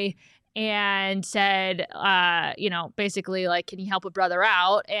JJ and said, basically like, can you help a brother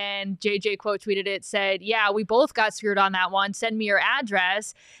out? And JJ quote tweeted it, said, yeah, we both got screwed on that one. Send me your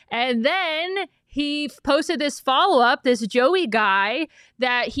address. And then he posted this follow-up, this Joey guy,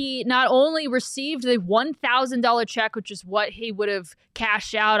 that he not only received the $1,000 check, which is what he would have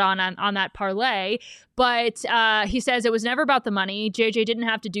cashed out on that parlay, but he says it was never about the money. JJ didn't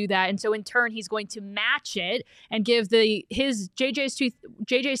have to do that, and so in turn, he's going to match it and give JJ's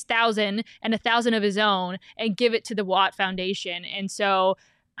 $1,000 and $1,000 of his own, and give it to the Watt Foundation. And so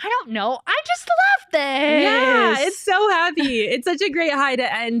I don't know. I just love this. Yeah, it's so happy. It's such a great high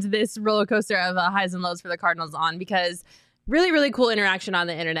to end this roller coaster of highs and lows for the Cardinals on, because really, really cool interaction on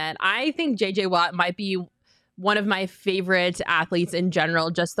the internet. I think JJ Watt might be one of my favorite athletes in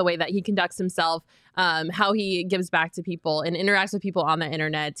general, just the way that he conducts himself, how he gives back to people and interacts with people on the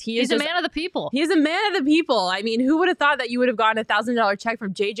internet. He's a man of the people. He's a man of the people. I mean, who would have thought that you would have gotten $1,000 check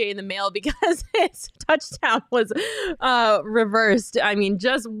from JJ in the mail because his touchdown was reversed? I mean,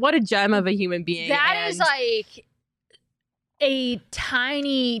 just what a gem of a human being. That is like a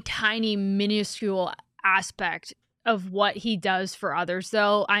tiny, tiny, minuscule aspect of what he does for others,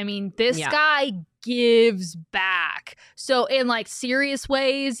 though. I mean, this guy gives back so in like serious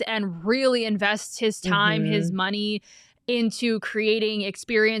ways and really invests his time, his money into creating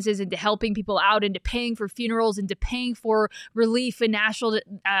experiences, into helping people out, into paying for funerals, into paying for relief in natural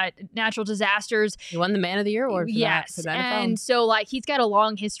disasters. He won the Man of the Year award for that. For the NFL. And so like he's got a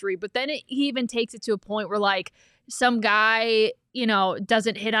long history, but then he even takes it to a point where like some guy, you know,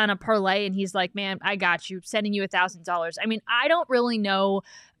 doesn't hit on a parlay and he's like, man, I got you, sending you $1,000. I mean, I don't really know.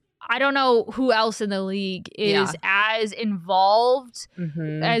 I don't know who else in the league is as involved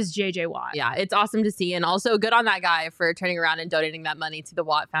as JJ Watt. Yeah, it's awesome to see. And also good on that guy for turning around and donating that money to the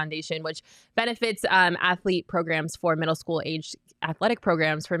Watt Foundation, which benefits athletic programs for middle school aged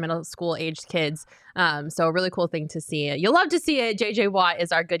kids. So a really cool thing to see. You'll love to see it. JJ Watt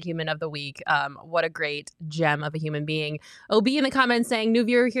is our good human of the week. What a great gem of a human being. OB in the comments saying, new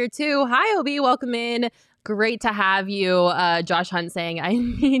viewer here too. Hi, OB. Welcome in. Great to have you. Josh Hunt saying, I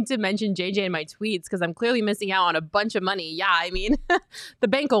need to mention JJ in my tweets because I'm clearly missing out on a bunch of money. Yeah, I mean, the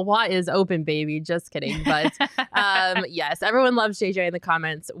bank of Watt is open, baby. Just kidding. But yes, everyone loves JJ in the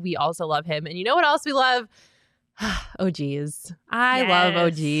comments. We also love him. And you know what else we love? OGs. I love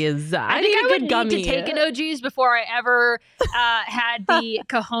OGs. I think I would need to take an OGs before I ever had the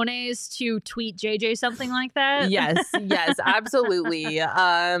cojones to tweet JJ something like that. Yes, absolutely.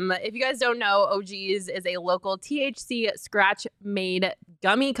 If you guys don't know, OGs is a local THC scratch-made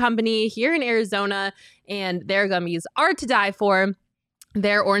gummy company here in Arizona, and their gummies are to die for.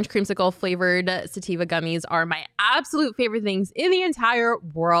 Their orange creamsicle flavored sativa gummies are my absolute favorite things in the entire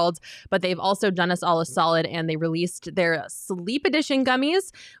world, but they've also done us all a solid and they released their sleep edition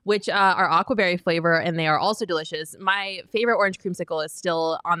gummies, which are aquaberry flavor, and they are also delicious. My favorite orange creamsicle is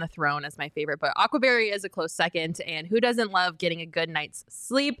still on the throne as my favorite, but aquaberry is a close second, and who doesn't love getting a good night's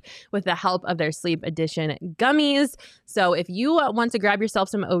sleep with the help of their sleep edition gummies? So if you want to grab yourself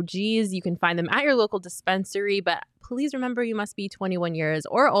some OGs, you can find them at your local dispensary, but please remember you must be 21 years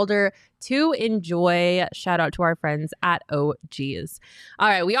or older to enjoy. Shout out to our friends at OGs. All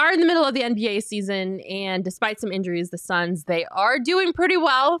right, we are in the middle of the NBA season, and despite some injuries, the Suns, they are doing pretty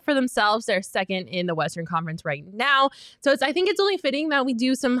well for themselves. They're second in the Western Conference right now. So I think it's only fitting that we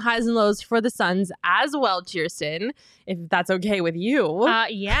do some highs and lows for the Suns as well, Kirsten, if that's okay with you.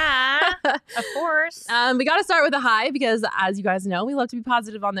 Yeah, of course. We got to start with a high because, as you guys know, we love to be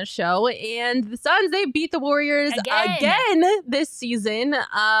positive on this show. And the Suns, they beat the Warriors again this season.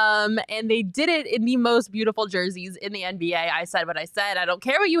 And they did it in the most beautiful jerseys in the NBA. I said what I said. I don't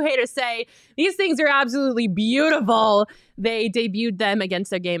care what you haters say. These things are absolutely beautiful. They debuted them against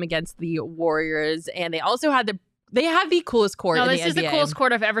their game against the Warriors. And they also had they have the coolest court in the NBA. This is the coolest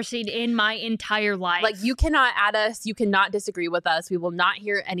court I've ever seen in my entire life. Like, you cannot add us. You cannot disagree with us. We will not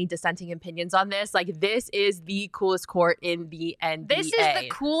hear any dissenting opinions on this. Like, this is the coolest court in the NBA. This is the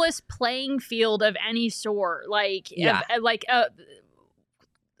coolest playing field of any sort. Like,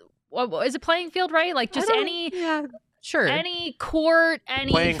 what is it, playing field, right? Like, just any... Yeah. Sure. Any court,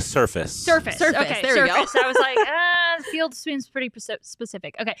 any... Playing surface. Okay, there we go. I was like, field seems pretty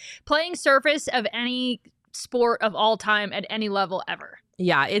specific. Okay, playing surface of any sport of all time at any level ever.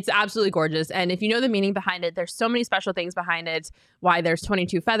 Yeah, it's absolutely gorgeous. And if you know the meaning behind it, there's so many special things behind it. Why there's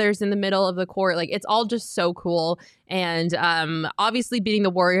 22 feathers in the middle of the court. Like, it's all just so cool. And obviously beating the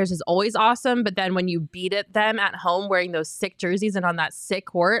Warriors is always awesome. But then when you beat them at home wearing those sick jerseys and on that sick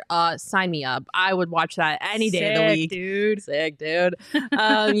court, sign me up. I would watch that any day of the week. Sick, dude.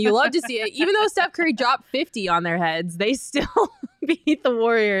 You love to see it. Even though Steph Curry dropped 50 on their heads, they still beat the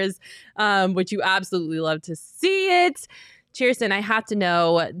Warriors, which you absolutely love to see it. Kirsten, I have to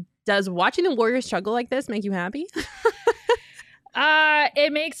know, does watching the Warriors struggle like this make you happy?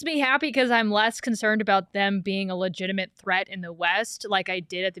 It makes me happy because I'm less concerned about them being a legitimate threat in the West like I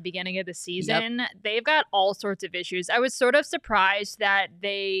did at the beginning of the season. Yep. They've got all sorts of issues. I was sort of surprised that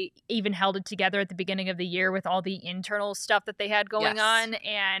they even held it together at the beginning of the year with all the internal stuff that they had going on.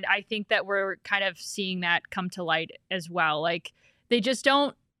 And I think that we're kind of seeing that come to light as well. Like, they just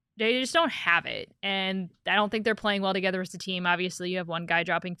don't have it. And I don't think they're playing well together as a team. Obviously, you have one guy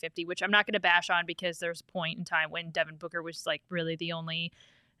dropping 50, which I'm not going to bash on because there's a point in time when Devin Booker was like really the only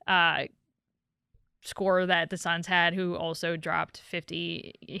scorer that the Suns had who also dropped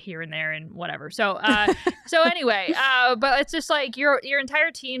 50 here and there and whatever. So anyway, but it's just like your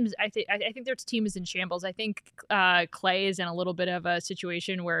entire team's, I think their team is in shambles. I think Clay is in a little bit of a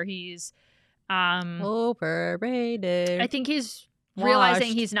situation where he's overrated. I think he's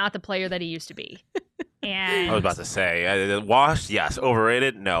realizing he's not the player that he used to be. And I was about to say, washed, yes.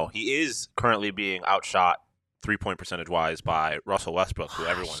 Overrated, no. He is currently being outshot 3-point percentage-wise by Russell Westbrook, who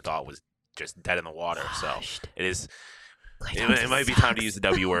everyone thought was just dead in the water. Washed. So it is. Klay It Thompson might be sucks. time to use the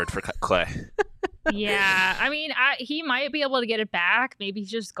W word for Clay. Yeah, I mean, he might be able to get it back. Maybe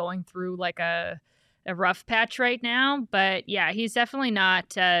he's just going through like a rough patch right now. But yeah, he's definitely not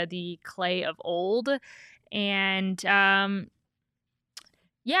the Clay of old. And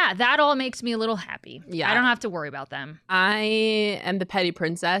yeah, that all makes me a little happy. Yeah. I don't have to worry about them. I am the petty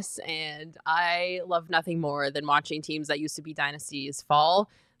princess, and I love nothing more than watching teams that used to be dynasties fall.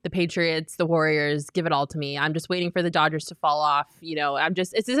 The Patriots, the Warriors, give it all to me. I'm just waiting for the Dodgers to fall off. You know, it's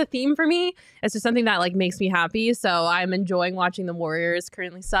just a theme for me. It's just something that like makes me happy. So I'm enjoying watching the Warriors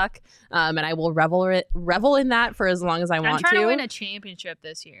currently suck. And I will revel in that for as long as I I'm want trying to win a championship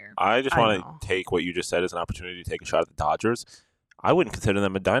this year. I just I want know. to take what you just said as an opportunity to take a shot at the Dodgers. I wouldn't consider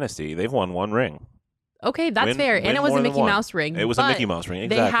them a dynasty. They've won one ring. Okay, that's Win- fair. win And it was more a than Mickey one. Mouse ring. It was a but Mickey Mouse ring.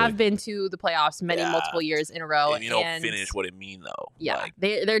 Exactly. They have been to the playoffs Yeah. multiple years in a row. And you don't finish what it mean though. Yeah, Like,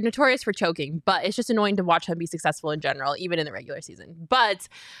 they're notorious for choking, but it's just annoying to watch them be successful in general, even in the regular season. But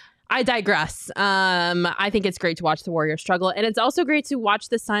I digress. I think it's great to watch the Warriors struggle, and it's also great to watch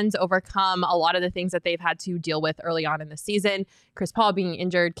the Suns overcome a lot of the things that they've had to deal with early on in the season. Chris Paul being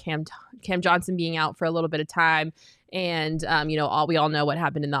injured, Cam Johnson being out for a little bit of time, and we all know what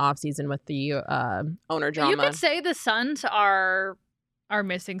happened in the offseason with the owner drama. You could say the Suns are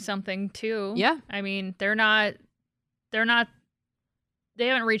missing something too. Yeah. I mean, they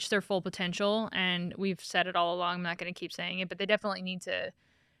haven't reached their full potential, and we've said it all along. I'm not going to keep saying it, but they definitely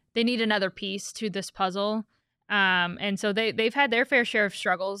need another piece to this puzzle. And so they've had their fair share of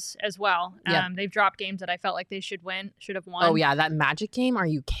struggles as well. Yeah. They've dropped games that I felt like they should have won. Oh yeah, that Magic game. Are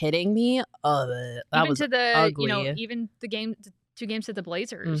you kidding me? Oh, that Even was to the ugly. even the 2 games to the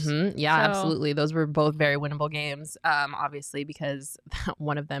Blazers. Yeah, So- absolutely. Those were both very winnable games. Obviously, because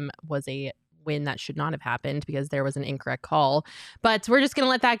one of them was a win that should not have happened because there was an incorrect call. But we're just gonna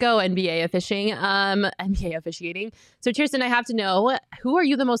let that go. NBA officiating. So, Kirsten, I have to know, who are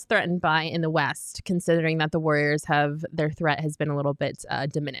you the most threatened by in the West, considering that the Warriors their threat has been a little bit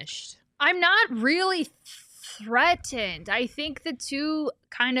diminished? I'm not really threatened. I think the two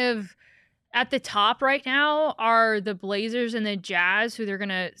kind of at the top right now are the Blazers and the Jazz, who they're going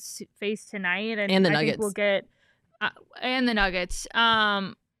to face tonight. And the I Nuggets. think we'll get and the Nuggets.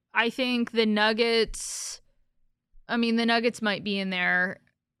 I think the Nuggets might be in there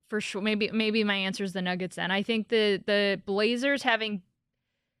for sure. Maybe my answer is the Nuggets then. I think the Blazers having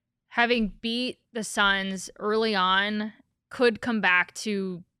beat the Suns early on could come back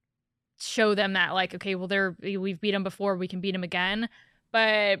to show them that, like, okay, well, we've beat them before, we can beat them again.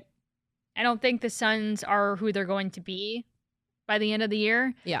 But I don't think the Suns are who they're going to be by the end of the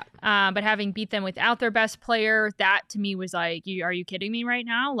year. Yeah. But having beat them without their best player, that to me was like, are you kidding me right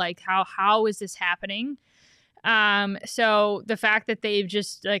now? Like, how is this happening? So the fact that they've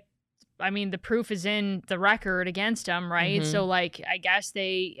just the proof is in the record against them, right? Mhm. So like, I guess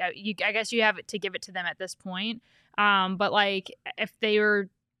you have to give it to them at this point. But like, if they were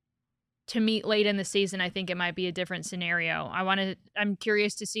to meet late in the season, I think it might be a different scenario. I'm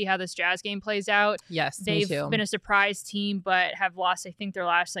curious to see how this Jazz game plays out. Yes, They've me too. been a surprise team, but have lost, I think, their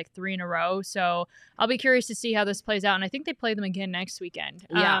last 3 in a row. So I'll be curious to see how this plays out. And I think they play them again next weekend.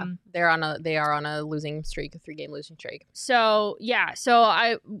 Yeah, they are on a losing streak, a 3-game losing streak. So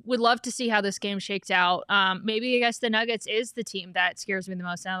I would love to see how this game shakes out. Maybe I guess the Nuggets is the team that scares me the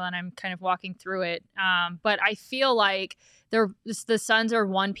most now that I'm kind of walking through it. But I feel like the Suns are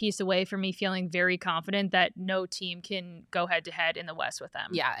one piece away from me feeling very confident that no team can go head to head in the West with them.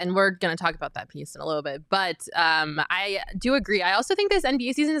 Yeah, and we're going to talk about that piece in a little bit. But I do agree. I also think this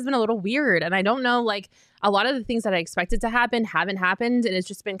NBA season has been a little weird. And I don't know, a lot of the things that I expected to happen haven't happened. And it's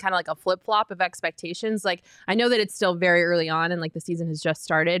just been kind of like a flip-flop of expectations. I know that it's still very early on and the season has just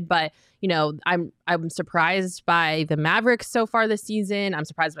started. But, I'm surprised by the Mavericks so far this season. I'm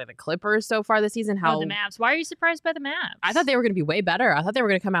surprised by the Clippers so far this season. The Mavs. Why are you surprised by the Mavs? I thought they were going to be way better. I thought they were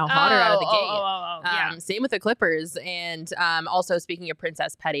going to come out hotter out of the gate. Yeah. Same with the Clippers. And also, speaking of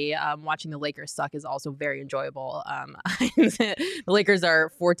Princess Petty, watching the Lakers suck is also very enjoyable. The Lakers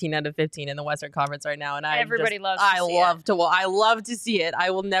are 14 out of 15 in the Western Conference right now, and Everybody loves to I see I love to see it. I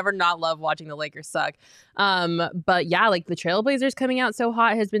will never not love watching the Lakers suck. But yeah, the Trailblazers coming out so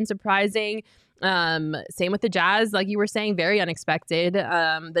hot has been surprising. Same with the Jazz, like you were saying, very unexpected.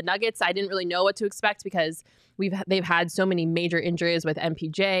 The Nuggets, I didn't really know what to expect because they've had so many major injuries with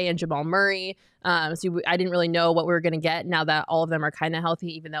MPJ and Jamal Murray. So I didn't really know what we were going to get now that all of them are kind of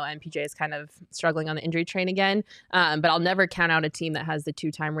healthy, even though MPJ is kind of struggling on the injury train again. But I'll never count out a team that has the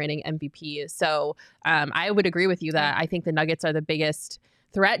 2-time reigning MVP. So I would agree with you that I think the Nuggets are the biggest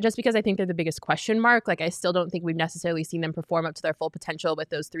threat just because I think they're the biggest question mark. Like, I still don't think we've necessarily seen them perform up to their full potential with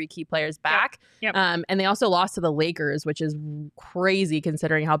those 3 key players back. Yep. And they also lost to the Lakers, which is crazy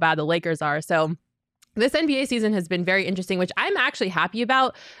considering how bad the Lakers are. So this NBA season has been very interesting, which I'm actually happy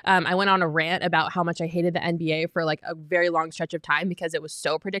about. I went on a rant about how much I hated the NBA for like a very long stretch of time because it was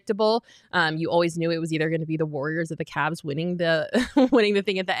so predictable. You always knew it was either going to be the Warriors or the Cavs winning the winning the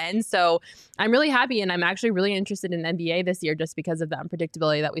thing at the end. So I'm really happy, and I'm actually really interested in NBA this year just because of the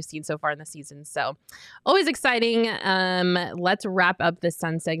unpredictability that we've seen so far in the season. So always exciting. Let's wrap up this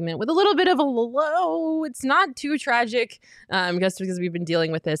Sun segment with a little bit of a low. It's not too tragic, just because we've been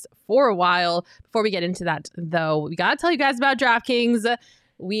dealing with this for a while. Before we get into that, though, we got to tell you guys about DraftKings.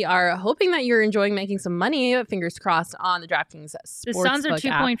 We are hoping that you're enjoying making some money, fingers crossed, on the DraftKings Sportsbook The Suns are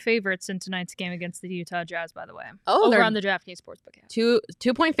 2-point app. favorites in tonight's game against the Utah Jazz, by the way. Oh, over they're on the DraftKings Sportsbook app.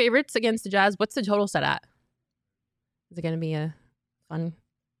 2-point favorites against the Jazz. What's the total set at? Is it going to be a fun,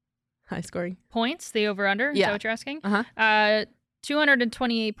 high scoring? Points, the over-under? Is Yeah. that what you're asking?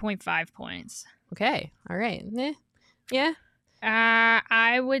 228.5 points. Okay. All right. Yeah.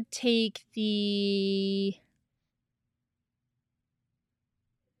 I would take the...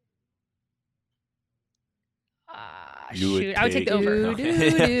 I would take the over.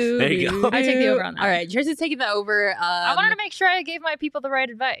 There you go. I take the over on that. All right. Tristan's taking the over. I wanted to make sure I gave my people the right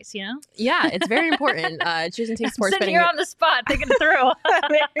advice, you know? Yeah, it's very important. Tristan takes sports Sitting betting here on the spot thinking it through.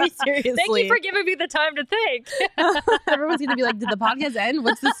 very seriously. Thank you for giving me the time to think. Everyone's going to be like, did the podcast end?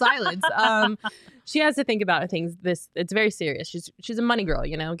 What's the silence? She has to think about things. It's very serious. She's a money girl,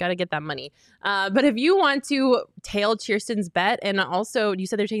 got to get that money. But if you want to tail Kirsten's bet, and also you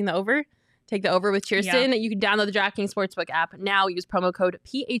said they're taking the over? Take the over with Kirsten. Yeah. You can download the DraftKings Sportsbook app now. Use promo code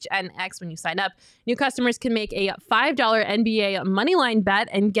PHNX when you sign up. New customers can make a $5 NBA moneyline bet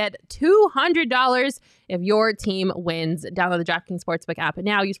and get $200 if your team wins. Download the DraftKings Sportsbook app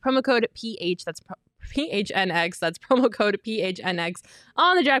now. Use promo code PHNX. That's promo code PHNX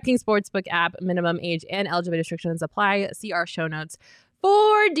on the DraftKings Sportsbook app. Minimum age and eligibility restrictions apply. See our show notes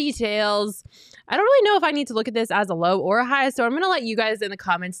for details. I don't really know if I need to look at this as a low or a high, so I'm going to let you guys in the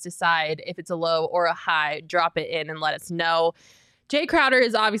comments decide if it's a low or a high. Drop it in and let us know. Jay Crowder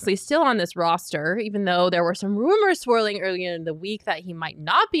is obviously still on this roster, even though there were some rumors swirling earlier in the week that he might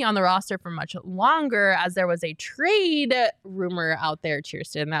not be on the roster for much longer, as there was a trade rumor out there,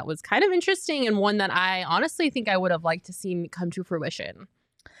 Kirsten, that was kind of interesting and one that I honestly think I would have liked to see come to fruition.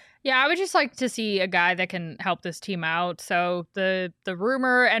 Yeah, I would just like to see a guy that can help this team out. So the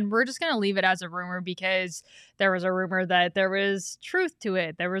rumor, and we're just going to leave it as a rumor because there was a rumor that there was truth to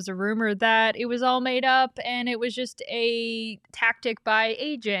it. There was a rumor that it was all made up and it was just a tactic by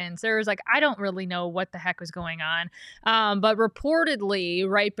agents. There was I don't really know what the heck was going on. But reportedly,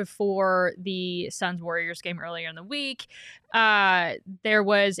 right before the Suns-Warriors game earlier in the week, there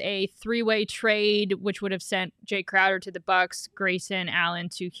was a 3-way trade which would have sent Jay Crowder to the Bucks, Grayson Allen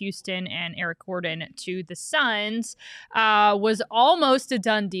to Houston, and Eric Gordon to the Suns. Was almost a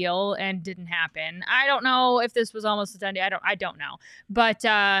done deal and didn't happen. I don't know if this was almost a done deal. I don't know. But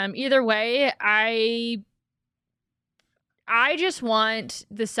either way, I just want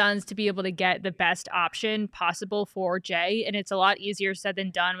the Suns to be able to get the best option possible for Jay, and it's a lot easier said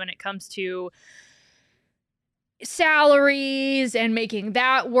than done when it comes to salaries and making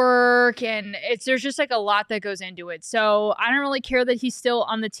that work, and there's just a lot that goes into it. So I don't really care that he's still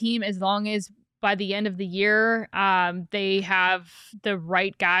on the team as long as by the end of the year they have the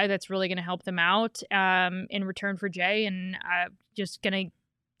right guy that's really going to help them out in return for Jay, and just going to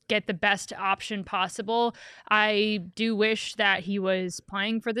get the best option possible. I do wish that he was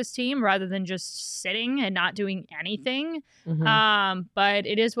playing for this team rather than just sitting and not doing anything. Mm-hmm. But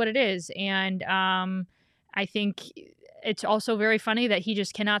it is what it is, and I think it's also very funny that he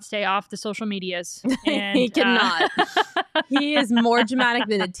just cannot stay off the social medias. And, he cannot. He is more dramatic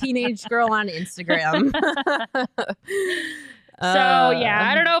than a teenage girl on Instagram. So, yeah,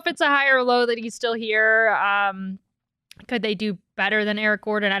 I don't know if it's a high or low that he's still here. Could they do better than Eric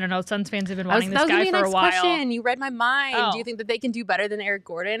Gordon? I don't know. Suns fans have been wanting this guy for a while. Question. You read my mind. Oh. Do you think that they can do better than Eric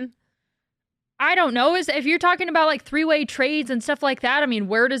Gordon? I don't know. If you're talking about 3-way trades and stuff like that, I mean,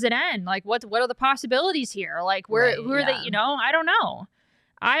 where does it end? What are the possibilities here? Who are they? I don't know.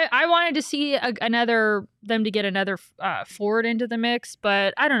 I wanted to see them to get another forward into the mix,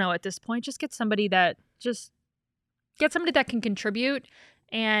 but I don't know at this point. Just get somebody that can contribute,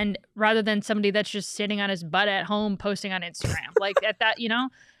 and rather than somebody that's just sitting on his butt at home posting on Instagram, at that,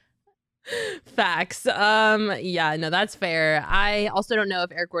 Facts. Yeah, no, that's fair. I also don't know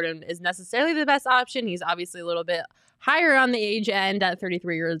if Eric Gordon is necessarily the best option. He's obviously a little bit higher on the age end at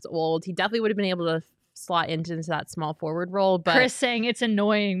 33 years old. He definitely would have been able to slot into that small forward role. But Chris saying it's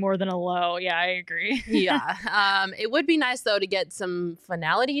annoying more than a low. Yeah, I agree. yeah. It would be nice though to get some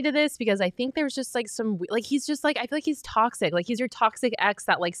finality to this, because I think there's just like he's just like, I feel like he's toxic. Like he's your toxic ex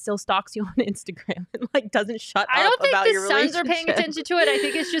that like still stalks you on Instagram and like doesn't shut I up don't about think your the Suns are paying relationship. attention to it. I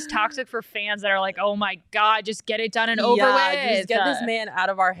think it's just toxic for fans that are like, oh my God, just get it done and over with. Just get this man out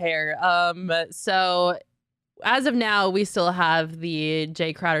of our hair. So as of now, we still have the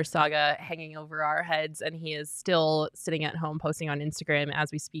Jay Crowder saga hanging over our heads, and he is still sitting at home posting on Instagram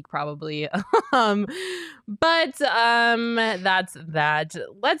as we speak, probably. But that's that.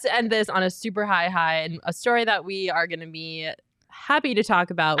 Let's end this on a super high and a story that we are going to be happy to talk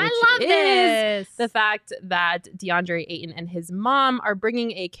about, which is this. the fact that DeAndre Ayton and his mom are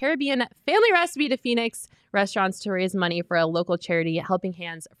bringing a Caribbean family recipe to Phoenix restaurants to raise money for a local charity, Helping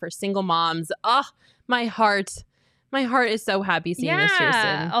Hands for Single Moms. Oh, my heart is so happy seeing this,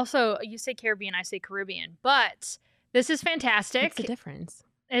 Kirsten. Also, you say Caribbean, I say Caribbean, but this is fantastic. What's the difference?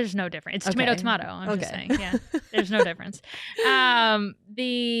 There's no difference. It's Okay. tomato. I'm just Okay. saying. Yeah, there's no difference.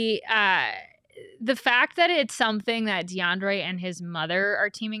 The fact that it's something that DeAndre and his mother are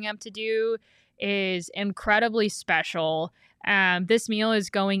teaming up to do is incredibly special. This meal is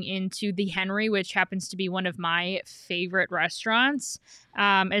going into the Henry, which happens to be one of my favorite restaurants,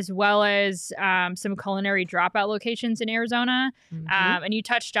 as well as some culinary dropout locations in Arizona. And you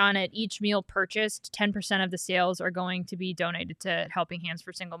touched on it. Each meal purchased, 10% of the sales are going to be donated to Helping Hands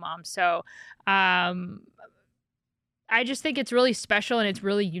for Single Moms. So I just think it's really special and it's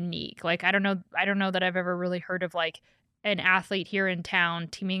really unique. Like, I don't know that I've ever really heard of like an athlete here in town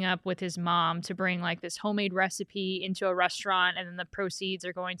teaming up with his mom to bring like this homemade recipe into a restaurant, and then the proceeds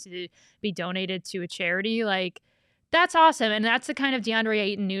are going to be donated to a charity. Like, that's awesome. And that's the kind of DeAndre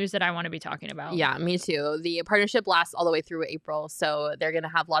Ayton news that I want to be talking about. Yeah, me too. The partnership lasts all the way through April, so they're going to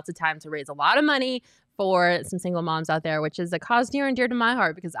have lots of time to raise a lot of money for some single moms out there, which is a cause near and dear to my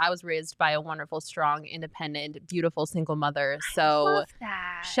heart because I was raised by a wonderful, strong, independent, beautiful single mother. So Love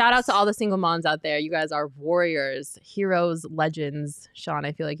that. shout out to all the single moms out there. You guys are warriors, heroes, legends. Sean,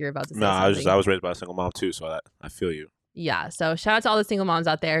 I feel like you're about to say something. I was raised by a single mom too, so I feel you. Yeah, so shout out to all the single moms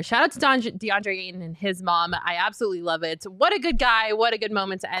out there. Shout out to DeAndre Ayton and his mom. I absolutely love it. What a good guy. What a good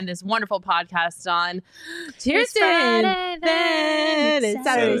moment to end this wonderful podcast on. Cheers, It's Friday, then It's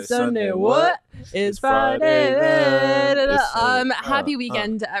Saturday, Sunday. What? It's Friday. Then. It's Sunday. Happy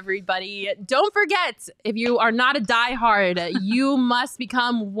weekend, everybody. Don't forget, if you are not a diehard, you must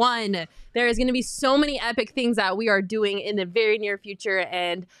become one. There is going to be so many epic things that we are doing in the very near future,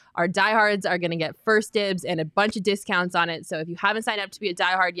 and our diehards are going to get first dibs and a bunch of discounts on it. So if you haven't signed up to be a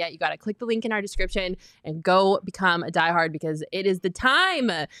diehard yet, you got to click the link in our description and go become a diehard because it is the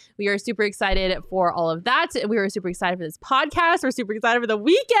time. We are super excited for all of that. We are super excited for this podcast. We're super excited for the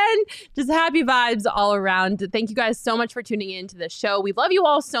weekend. Just happy vibes all around. Thank you guys so much for tuning in to the show. We love you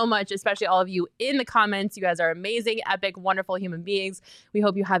all so much, especially all of you in the comments. You guys are amazing, epic, wonderful human beings. We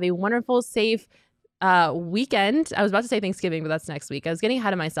hope you have a wonderful, safe weekend. I was about to say Thanksgiving, but that's next week. I was getting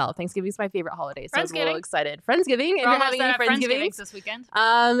ahead of myself. Thanksgiving is my favorite holiday, so I was a little excited. Friendsgiving, if you're having any Friendsgivings this weekend.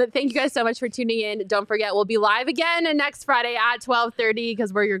 Thank you guys so much for tuning in. Don't forget, we'll be live again next Friday at 12:30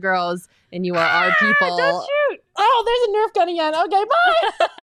 because we're your girls and you are our people. Don't shoot. Oh, there's a Nerf gun again. Okay,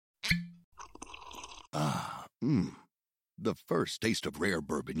 bye. The first taste of rare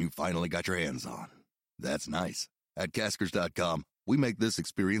bourbon you finally got your hands on. That's nice. At Caskers.com, we make this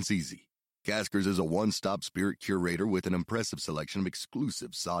experience easy. Caskers is a one-stop spirit curator with an impressive selection of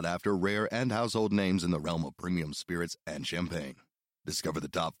exclusive, sought-after, rare, and household names in the realm of premium spirits and champagne. Discover the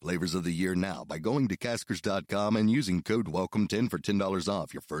top flavors of the year now by going to Caskers.com and using code WELCOME10 for $10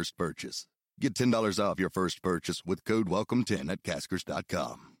 off your first purchase. Get $10 off your first purchase with code WELCOME10 at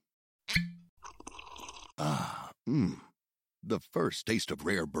Caskers.com. The first taste of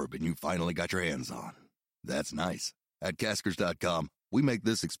rare bourbon you finally got your hands on. That's nice. At Caskers.com, we make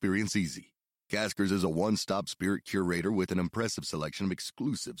this experience easy. Caskers is a one-stop spirit curator with an impressive selection of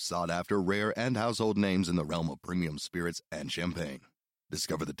exclusive, sought-after, rare, and household names in the realm of premium spirits and champagne.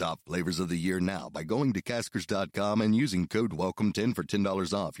 Discover the top flavors of the year now by going to Caskers.com and using code WELCOME10 for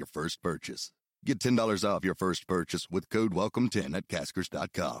 $10 off your first purchase. Get $10 off your first purchase with code WELCOME10 at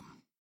Caskers.com.